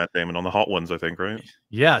 Yeah, it was Matt Damon on the Hot Ones, I think, right?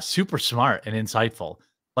 Yeah, super smart and insightful.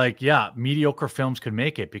 Like, yeah, mediocre films could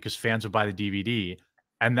make it because fans would buy the DVD,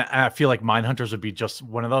 and I feel like Mindhunters would be just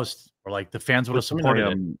one of those, or like the fans would have supported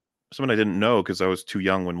it. Something I didn't know because I was too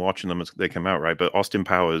young when watching them as they came out, right? But Austin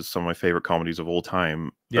Powers, some of my favorite comedies of all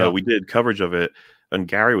time. Yeah, we did coverage of it, and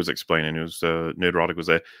Gary was explaining. It was Nerdrotic was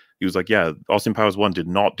there. He was like, "Yeah, Austin Powers 1 did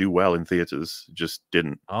not do well in theaters, just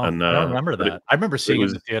didn't." Oh, and, I don't remember that. I remember seeing it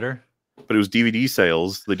in the theater. But it was DVD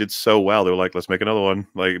sales. They did so well. They were like, let's make another one.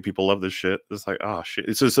 Like, people love this shit. It's like, oh, shit.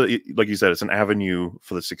 It's just, like you said, it's an avenue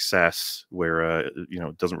for the success where,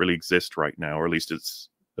 it doesn't really exist right now, or at least it's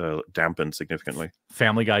dampened significantly.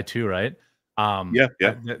 Family Guy too, right? Yeah.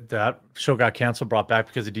 That show got canceled, brought back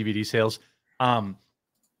because of DVD sales.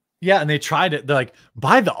 Yeah, and they tried it. They're like,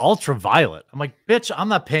 buy the Ultraviolet. I'm like, bitch, I'm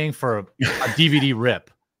not paying for a DVD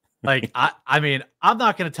rip. Like, I mean, I'm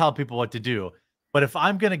not going to tell people what to do. But if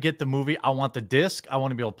I'm going to get the movie, I want the disc. I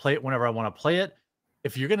want to be able to play it whenever I want to play it.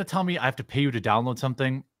 If you're going to tell me I have to pay you to download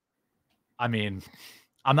something, I mean,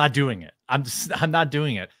 I'm not doing it. I'm not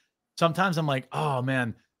doing it. Sometimes I'm like, oh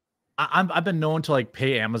man, I've been known to like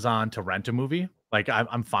pay Amazon to rent a movie. Like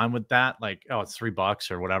I'm fine with that. Like, oh, it's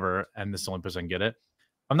 $3 or whatever, and this is the only place I can get it.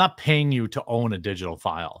 I'm not paying you to own a digital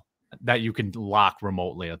file that you can lock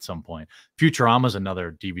remotely at some point. Futurama is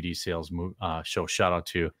another DVD sales show. Shout out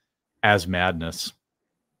to As Madness.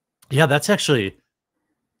 Yeah, that's actually,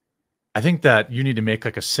 I think that you need to make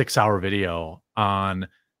like a 6-hour video on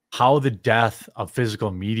how the death of physical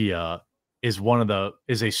media is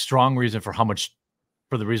is a strong reason for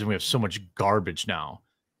the reason we have so much garbage now,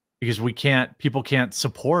 because people can't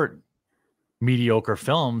support mediocre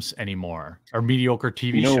films anymore or mediocre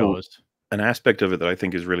TV shows. An aspect of it that I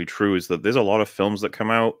think is really true is that there's a lot of films that come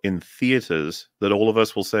out in theaters that all of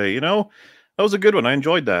us will say, that was a good one. I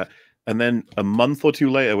enjoyed that. And then a month or two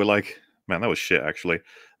later, we're like, man, that was shit, actually.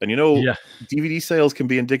 And DVD sales can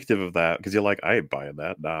be indicative of that, because you're like, I ain't buying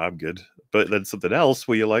that. Nah, I'm good. But then something else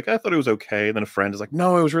where you're like, I thought it was okay. And then a friend is like,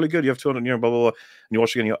 no, it was really good. You have 200, blah, blah, blah. And you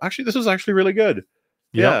watch it again, and you go, actually, this was actually really good.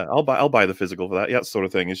 Yeah, I'll buy the physical for that. Yeah, sort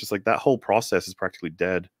of thing. It's just like that whole process is practically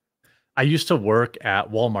dead. I used to work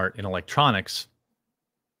at Walmart in electronics,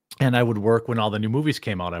 and I would work when all the new movies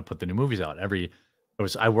came out. I put the new movies out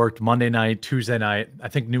I worked Monday night, Tuesday night. I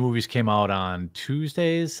think new movies came out on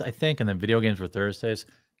Tuesdays, I think, and then video games were Thursdays.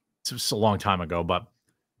 It was a long time ago, but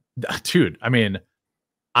dude, I mean,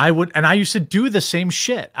 I used to do the same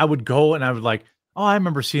shit. I would go and I would like, oh, I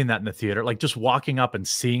remember seeing that in the theater, like just walking up and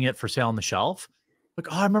seeing it for sale on the shelf. Like,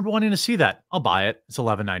 oh, I remember wanting to see that. I'll buy it. It's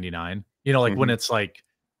 $11.99. Like when it's like,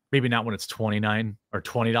 maybe not when it's $29 or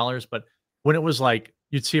 $20, but when it was like,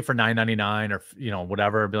 you'd see it for $9.99 or,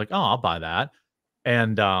 whatever, be like, oh, I'll buy that.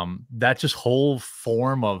 And that just whole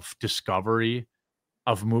form of discovery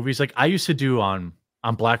of movies. Like I used to do on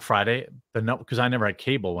Black Friday, because I never had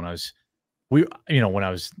cable when I was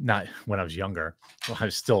younger. Well, I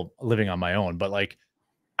was still living on my own, but like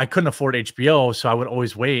I couldn't afford HBO. So I would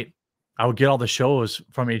always wait. I would get all the shows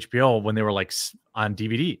from HBO when they were like on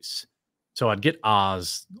DVDs. So I'd get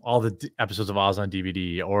Oz, all the episodes of Oz on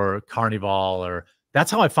DVD, or Carnival, or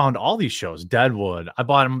that's how I found all these shows. Deadwood. I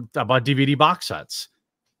bought DVD box sets.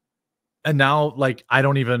 And now like I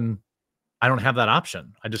don't have that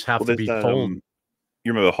option. I just have to be told.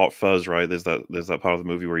 You remember Hot Fuzz, right? There's that part of the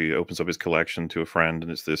movie where he opens up his collection to a friend,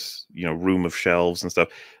 and it's this, room of shelves and stuff.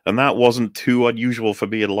 And that wasn't too unusual for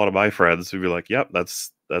me and a lot of my friends who'd be like, yep,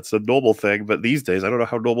 that's a normal thing. But these days, I don't know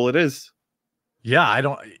how normal it is.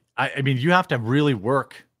 Yeah, I mean, you have to really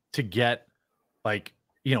work to get like,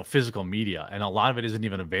 physical media. And a lot of it isn't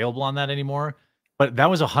even available on that anymore. But that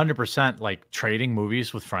was 100% like trading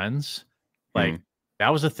movies with friends. Like that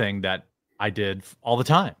was a thing that I did all the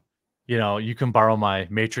time. You can borrow my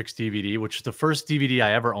Matrix DVD, which is the first DVD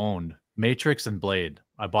I ever owned. Matrix and Blade.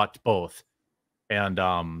 I bought both. And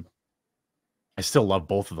I still love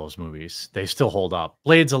both of those movies. They still hold up.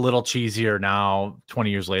 Blade's a little cheesier now, 20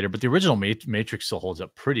 years later, but the original Matrix still holds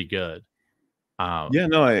up pretty good. I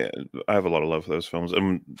have a lot of love for those films. I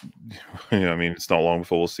mean, it's not long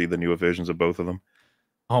before we'll see the newer versions of both of them.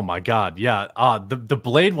 Oh my God. Yeah. The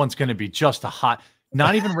Blade one's going to be just a hot,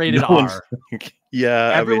 not even rated R.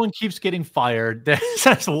 Yeah. Everyone keeps getting fired.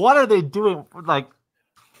 What are they doing? Like,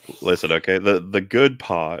 listen, okay. The good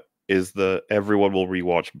part is that everyone will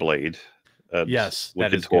rewatch Blade. Yes, we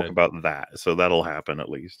can talk about that. So that'll happen at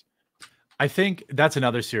least. I think that's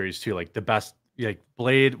another series too. Like the best, like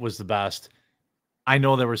Blade was the best. I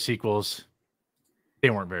know there were sequels. They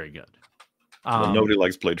weren't very good. Well, nobody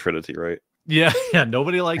likes Blade Trinity, right? Yeah,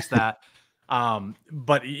 nobody likes that.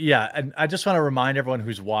 But yeah, and I just want to remind everyone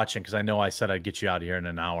who's watching, because I know I said I'd get you out of here in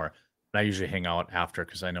an hour, and I usually hang out after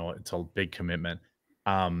because I know it's a big commitment.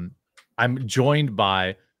 I'm joined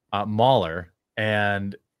by MauLer,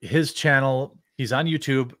 and his channel, he's on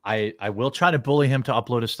YouTube. I will try to bully him to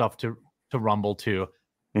upload his stuff to Rumble too.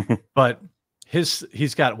 But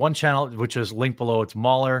he's got one channel, which is linked below. It's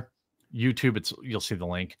MauLer YouTube. You'll see the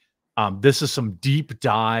link. This is some deep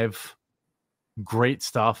dive, great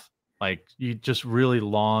stuff. Like you just really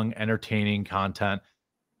long, entertaining content.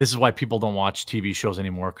 This is why people don't watch TV shows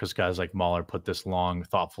anymore, because guys like MauLer put this long,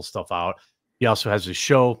 thoughtful stuff out. He also has his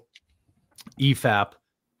show, EFAP,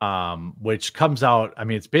 which comes out, I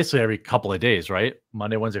mean, it's basically every couple of days, right?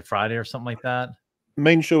 Monday, Wednesday, Friday, or something like that.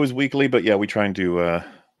 Main show is weekly, but yeah, we try and do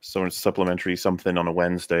So it's supplementary something on a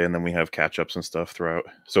Wednesday, and then we have catch-ups and stuff throughout.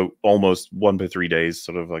 So almost 1 to 3 days,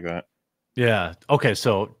 sort of like that. Yeah. Okay.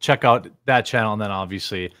 So check out that channel, and then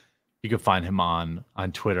obviously you can find him on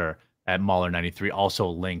Twitter at MauLer93, also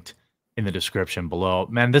linked in the description below.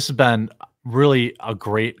 Man, this has been really a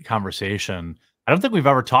great conversation. I don't think we've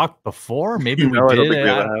ever talked before. Maybe we No, I don't did. think we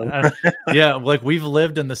ever have. Yeah, like we've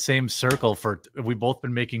lived in the same circle we've both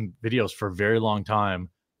been making videos for a very long time,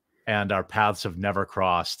 and our paths have never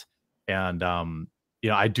crossed. And you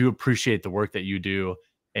know, I do appreciate the work that you do,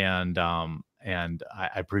 and I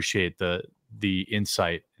appreciate the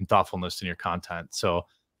insight and thoughtfulness in your content. So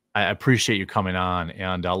I appreciate you coming on,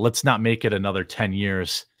 and let's not make it another 10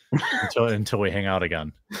 years until we hang out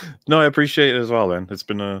again. No, I appreciate it as well, man. It's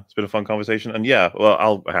been a fun conversation, and yeah, well,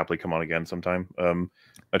 I'll happily come on again sometime.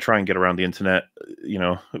 I try and get around the internet, you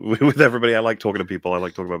know, with everybody. I like talking to people. I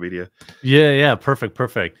like talking about media. Yeah, perfect.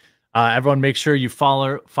 Everyone, make sure you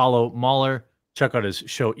follow MauLer. Check out his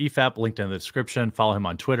show EFAP, linked in the description. Follow him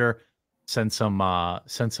on Twitter. Send some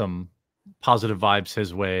positive vibes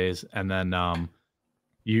his ways, and then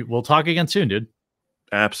we'll talk again soon, dude.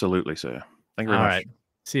 Absolutely, sir. Thank you very much. All right.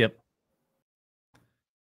 See ya.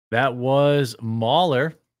 That was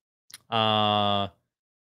MauLer.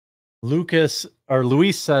 Luis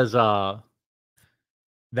says that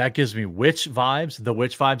gives me witch vibes. The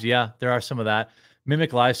witch vibes. Yeah, there are some of that.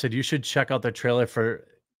 Mimic Live said you should check out the trailer for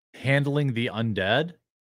Handling the Undead.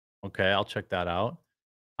 Okay, I'll check that out.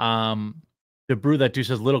 The Brew That Do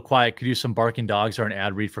says Little Quiet could use some barking dogs or an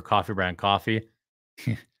ad read for Coffee Brand Coffee.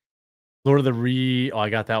 Lord of the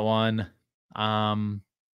I got that one.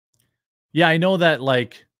 Yeah, I know that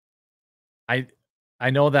like I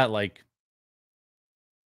know that like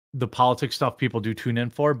the politics stuff people do tune in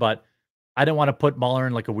for, but I didn't want to put MauLer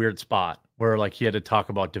in like a weird spot where like he had to talk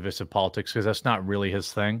about divisive politics because that's not really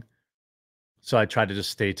his thing. So I tried to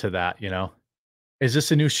just stay to that, you know. Is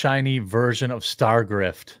this a new shiny version of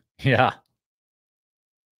Stargrift? Yeah.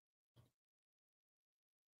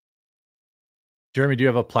 Jeremy, do you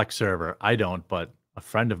have a Plex server? I don't, but a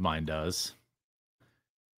friend of mine does.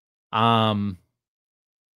 Did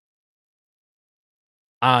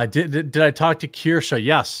I talk to Kirsha?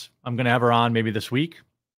 Yes, I'm gonna have her on maybe this week.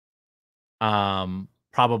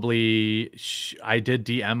 Probably I did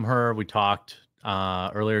DM her. We talked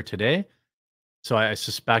earlier today, so I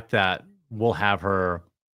suspect that we'll have her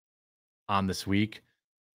on this week.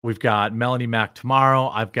 We've got Melanie Mack tomorrow.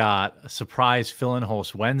 I've got a surprise fill-in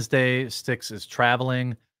host Wednesday. Styx is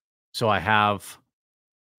traveling, so I have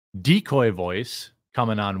Decoy Voice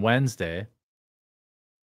coming on Wednesday.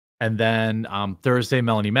 And then Thursday,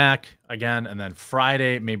 Melanie Mack again. And then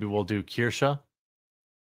Friday, maybe we'll do Kirsha.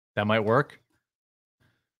 That might work.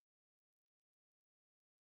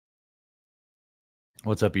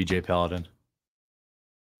 What's up, EJ Paladin?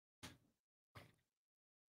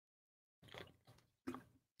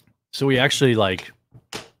 So we actually like,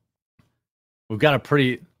 we've got a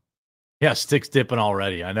pretty, yeah, Sticks dipping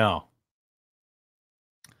already. I know.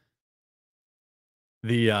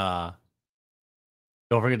 Don't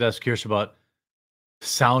forget to ask Kirsha about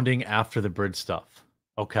sounding after the bridge stuff.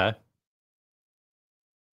 Okay.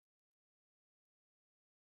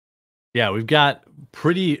 Yeah, we've got a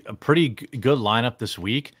pretty good lineup this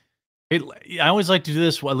week. I always like to do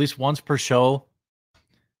this at least once per show.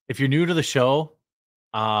 If you're new to the show,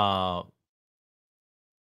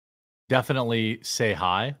 definitely say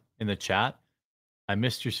hi in the chat. I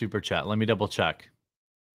missed your super chat. Let me double check.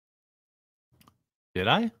 Did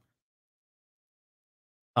I?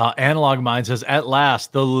 Analog Mind says, at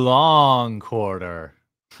last, the long quarter.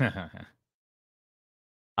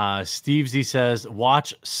 Steve Z says,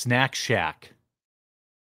 watch Snack Shack.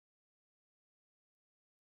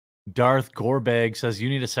 Darth Gorebag says, you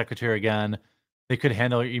need a secretary again. They could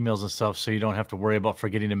handle your emails and stuff so you don't have to worry about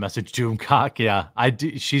forgetting to message Doomcock. Yeah, I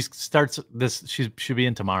do. She starts this. She should be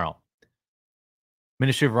in tomorrow.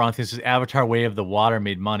 Ministry of Wrong Things says, Avatar Way of the Water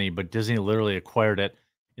made money, but Disney literally acquired it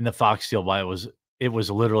in the Fox deal by it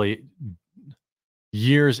was literally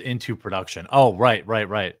years into production. Oh, right.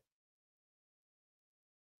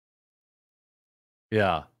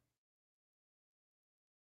 Yeah.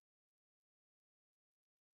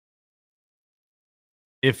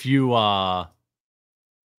 If you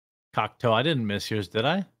Cocktail, I didn't miss yours, did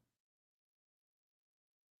I?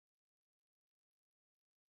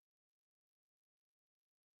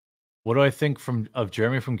 What do I think of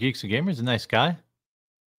Jeremy from Geeks and Gamers? A nice guy.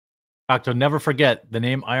 Cocktail, never forget the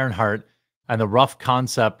name Ironheart and the rough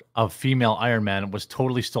concept of female Iron Man was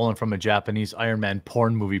totally stolen from a Japanese Iron Man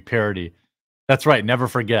porn movie parody. That's right, never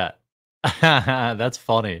forget. That's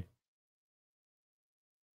funny.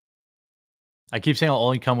 I keep saying I'll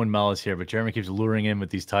only come when Mel is here, but Jeremy keeps luring in with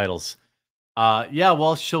these titles. Yeah,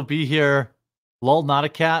 well, she'll be here. Lol, not a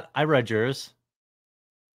cat. I read yours.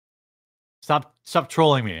 Stop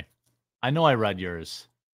trolling me. I know I read yours.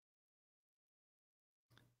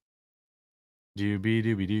 Doobie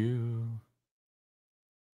doobie doo.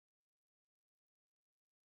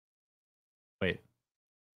 Wait,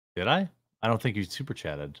 did I? I don't think you super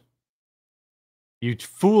chatted. You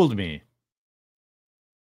fooled me.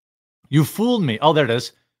 You fooled me. Oh, there it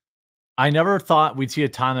is. I never thought we'd see a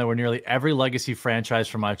time where nearly every legacy franchise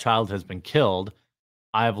from my childhood has been killed.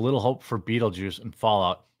 I have little hope for Beetlejuice and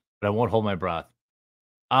Fallout, but I won't hold my breath.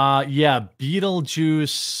 Yeah,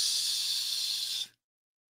 Beetlejuice.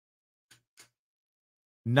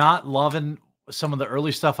 Not loving some of the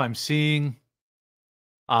early stuff I'm seeing.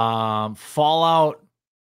 Fallout.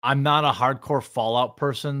 I'm not a hardcore Fallout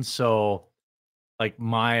person, so like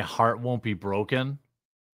my heart won't be broken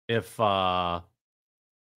if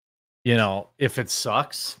if it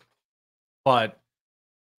sucks. But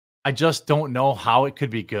I just don't know how it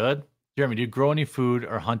could be good. Jeremy, do you grow any food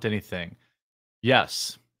or hunt anything?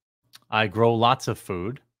 Yes. I grow lots of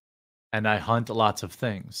food and I hunt lots of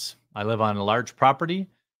things. I live on a large property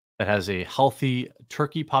that has a healthy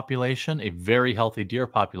turkey population, a very healthy deer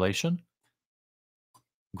population.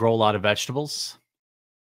 Grow a lot of vegetables.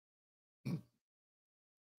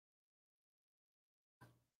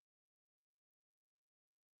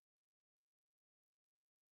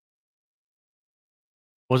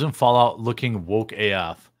 Wasn't Fallout looking woke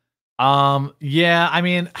AF? Yeah, I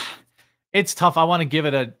mean, it's tough. I want to give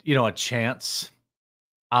it a chance.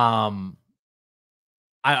 I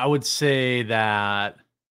would say that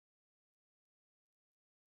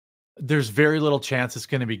there's very little chance it's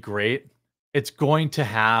going to be great. It's going to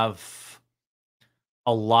have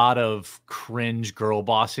a lot of cringe girl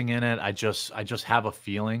bossing in it. I just have a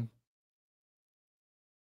feeling.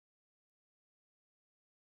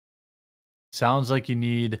 Sounds like you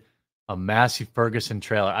need a Massey Ferguson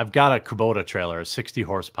trailer. I've got a Kubota trailer, 60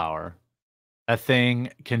 horsepower. That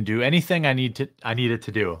thing can do anything I need it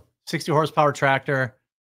to do. 60 horsepower tractor.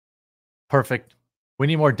 Perfect. We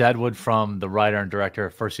need more Deadwood from the writer and director,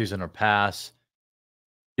 first season or pass.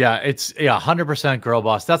 Yeah, it's 100% girl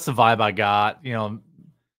boss. That's the vibe I got.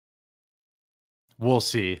 We'll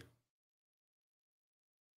see.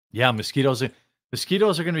 Yeah, mosquitoes are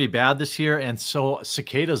going to be bad this year, and so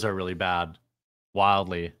cicadas are really bad.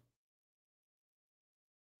 Wildly.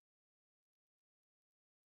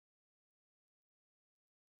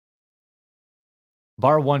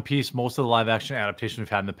 Bar One Piece, most of the live action adaptations we've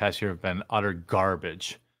had in the past year have been utter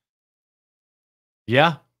garbage.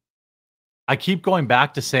 Yeah. I keep going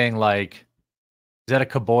back to saying, like, is that a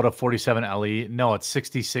Kubota 47 LE? No, it's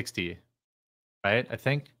 6060. Right? I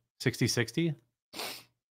think 6060.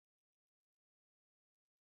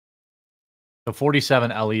 The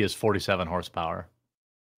 47 LE is 47 horsepower.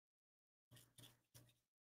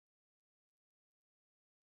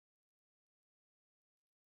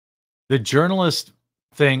 The journalist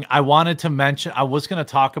thing, I wanted to mention, I was going to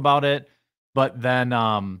talk about it, but then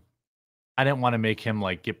I didn't want to make him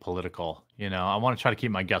like get political. I want to try to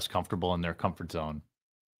keep my guests comfortable in their comfort zone.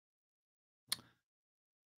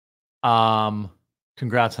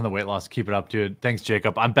 Congrats on the weight loss. Keep it up, dude. Thanks,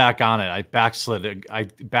 Jacob. I'm back on it. I backslid. I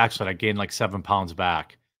gained like 7 pounds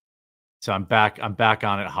back. So I'm back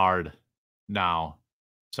on it hard now,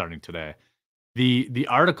 starting today. The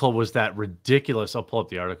article was that ridiculous. I'll pull up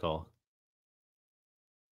the article.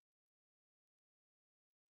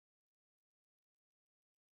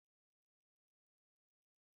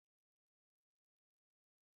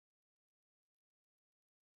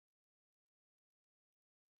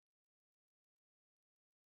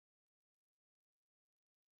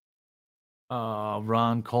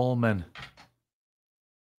 Ron Coleman.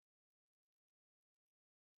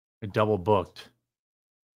 I double booked.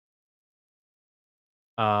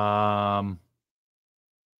 Hold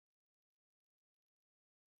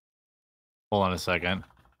on a second.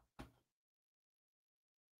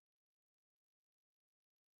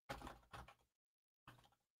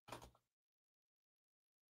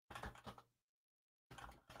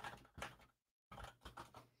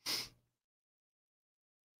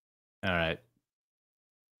 All right.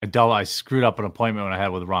 I screwed up an appointment when I had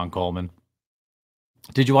with Ron Coleman.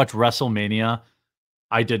 Did you watch WrestleMania?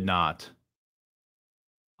 I did not.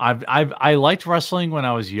 I liked wrestling when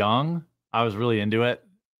I was young. I was really into it,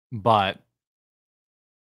 but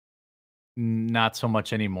not so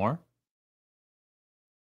much anymore.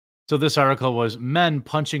 So this article was men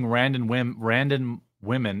punching random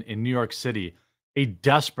women in New York City, a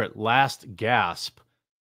desperate last gasp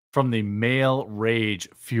from the male rage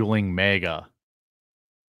fueling MAGA.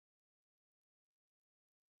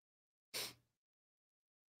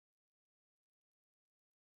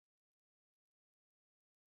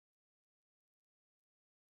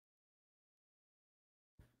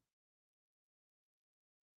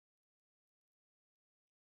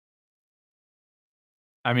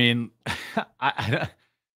 I mean, I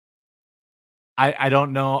I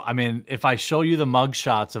don't know. I mean, if I show you the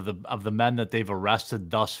mugshots of the men that they've arrested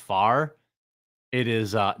thus far, it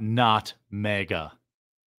is not mega.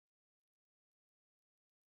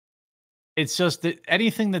 It's just that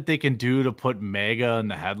anything that they can do to put mega in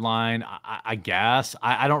the headline, I guess.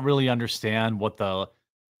 I don't really understand what the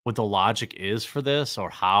logic is for this or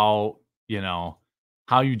how,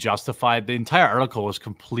 how you justify it. The entire article was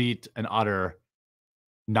complete and utter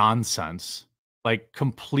nonsense. Like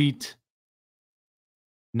complete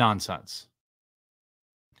nonsense.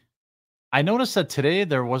 I noticed that today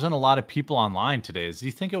there wasn't a lot of people online today. Do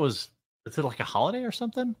you think is it like a holiday or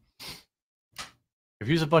something? If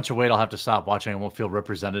you use a bunch of weight, I'll have to stop watching. I won't feel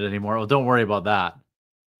represented anymore. Well, don't worry about that.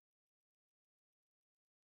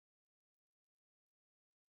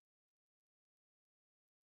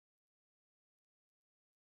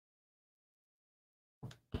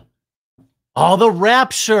 Oh, the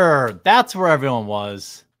Rapture. That's where everyone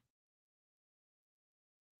was.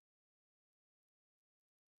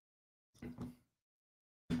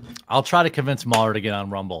 I'll try to convince MauLer to get on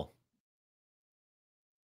Rumble.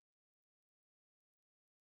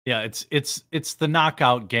 Yeah, it's the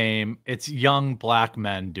knockout game. It's young black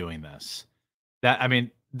men doing this.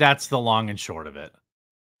 That's the long and short of it.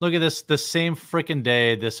 Look at this. The same freaking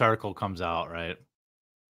day this article comes out, right?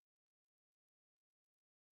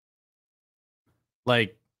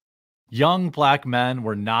 Like, young black men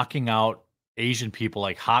were knocking out Asian people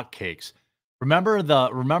like hotcakes. Remember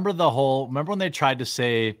when they tried to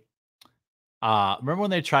say,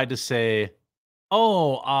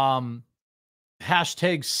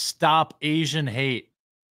 hashtag stop Asian hate.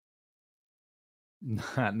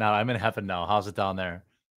 No, I'm in heaven now. How's it down there?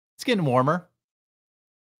 It's getting warmer.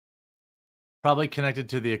 Probably connected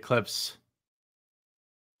to the eclipse.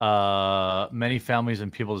 Many families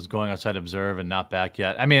and people just going outside to observe and not back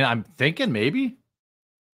yet. I mean, I'm thinking maybe.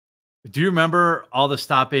 Do you remember all the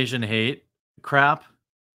Stop Asian Hate crap?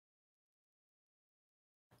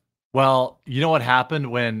 Well, you know what happened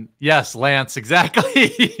when... Yes, Lance,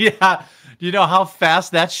 exactly. Yeah. You know how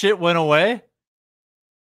fast that shit went away?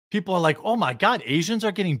 People are like, oh my God, Asians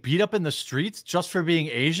are getting beat up in the streets just for being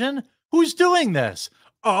Asian? Who's doing this?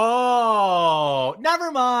 Oh,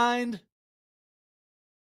 never mind.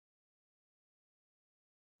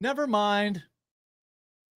 Never mind.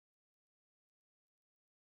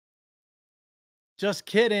 Just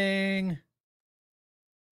kidding.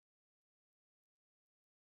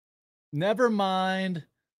 Never mind.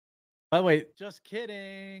 By the way, just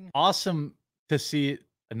kidding. Awesome to see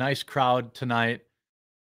a nice crowd tonight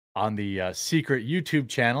on the secret YouTube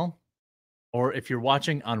channel. Or if you're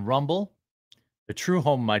watching on Rumble, the true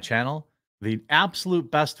home of my channel, the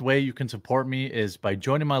absolute best way you can support me is by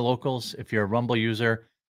joining my locals if you're a Rumble user,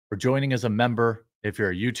 or joining as a member if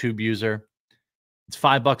you're a YouTube user. It's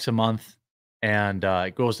 $5 a month, and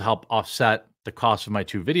it goes to help offset the cost of my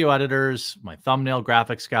 2 video editors, my thumbnail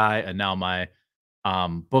graphics guy, and now my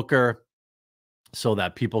booker, so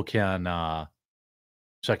that people can,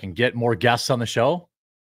 so I can get more guests on the show.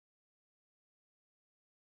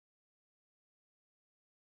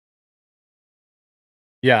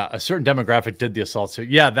 Yeah, a certain demographic did the assault suit.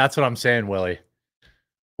 Yeah, that's what I'm saying, Willie.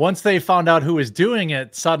 Once they found out who was doing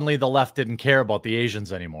it, suddenly the left didn't care about the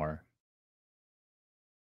Asians anymore.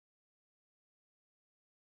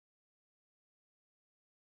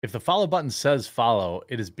 If the follow button says follow,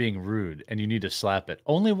 it is being rude, and you need to slap it.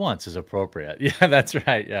 Only once is appropriate. Yeah, that's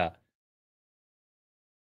right, yeah.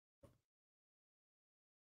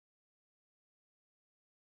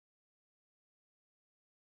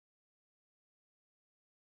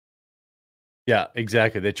 Yeah,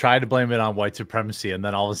 exactly. They tried to blame it on white supremacy, and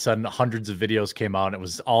then all of a sudden, hundreds of videos came out, and it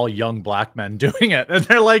was all young black men doing it. And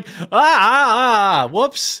they're like,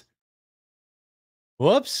 whoops.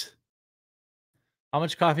 Whoops. How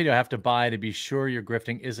much coffee do I have to buy to be sure your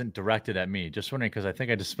grifting isn't directed at me? Just wondering, because I think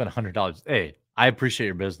I just spent $100. Hey, I appreciate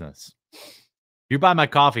your business. You buy my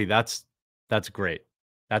coffee, that's great.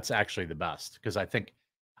 That's actually the best, because I think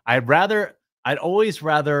I'd always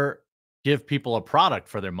rather give people a product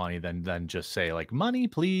for their money than just say, like, money,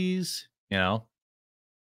 please, you know?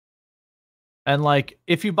 And, like,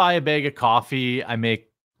 if you buy a bag of coffee, I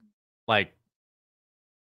make, like,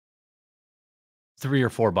 $3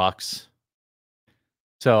 or $4.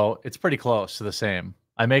 So it's pretty close to the same.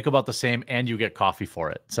 I make about the same, and you get coffee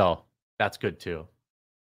for it. So that's good, too.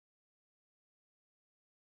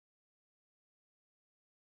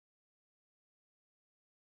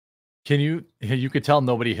 You could tell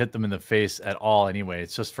nobody hit them in the face at all anyway.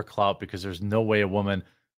 It's just for clout, because there's no way a woman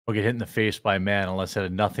will get hit in the face by a man unless it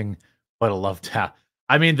had nothing but a love tap.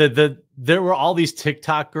 I mean, there were all these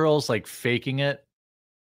TikTok girls like faking it.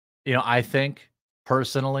 You know, I think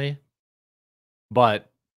personally,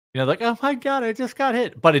 but like, oh my god, I just got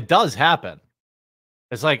hit. But it does happen.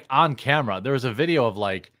 It's like on camera. There was a video of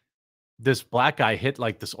like this black guy hit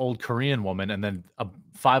like this old Korean woman, and then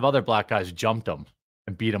 5 other black guys jumped him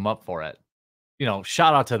and beat him up for it.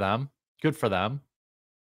 Shout out to them. Good for them.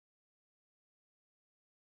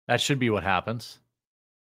 That should be what happens.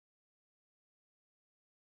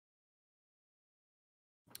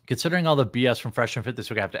 Considering all the BS from Fresh and Fit this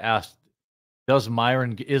week, I have to ask, is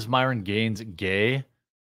Myron Gaines gay?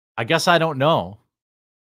 I guess I don't know.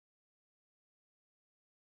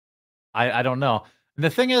 I don't know. And the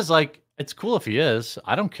thing is, like, it's cool if he is.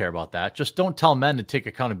 I don't care about that. Just don't tell men to take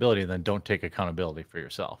accountability and then don't take accountability for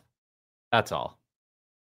yourself. That's all.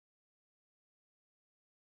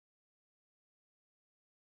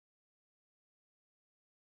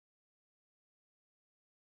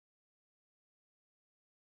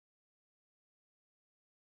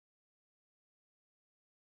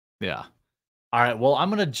 Yeah. All right. Well,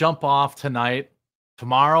 I'm going to jump off tonight.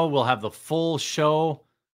 Tomorrow, we'll have the full show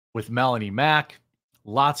with Melanie Mack.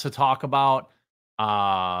 Lots to talk about.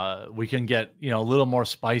 We can get, a little more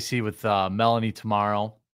spicy with Melanie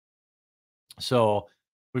tomorrow. So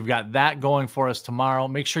we've got that going for us tomorrow.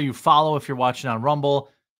 Make sure you follow if you're watching on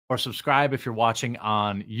Rumble or subscribe if you're watching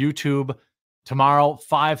on YouTube. Tomorrow,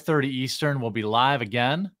 5:30 Eastern, we'll be live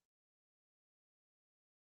again.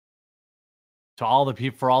 For all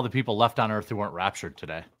the people left on Earth who weren't raptured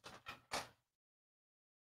today.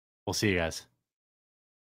 We'll see you guys.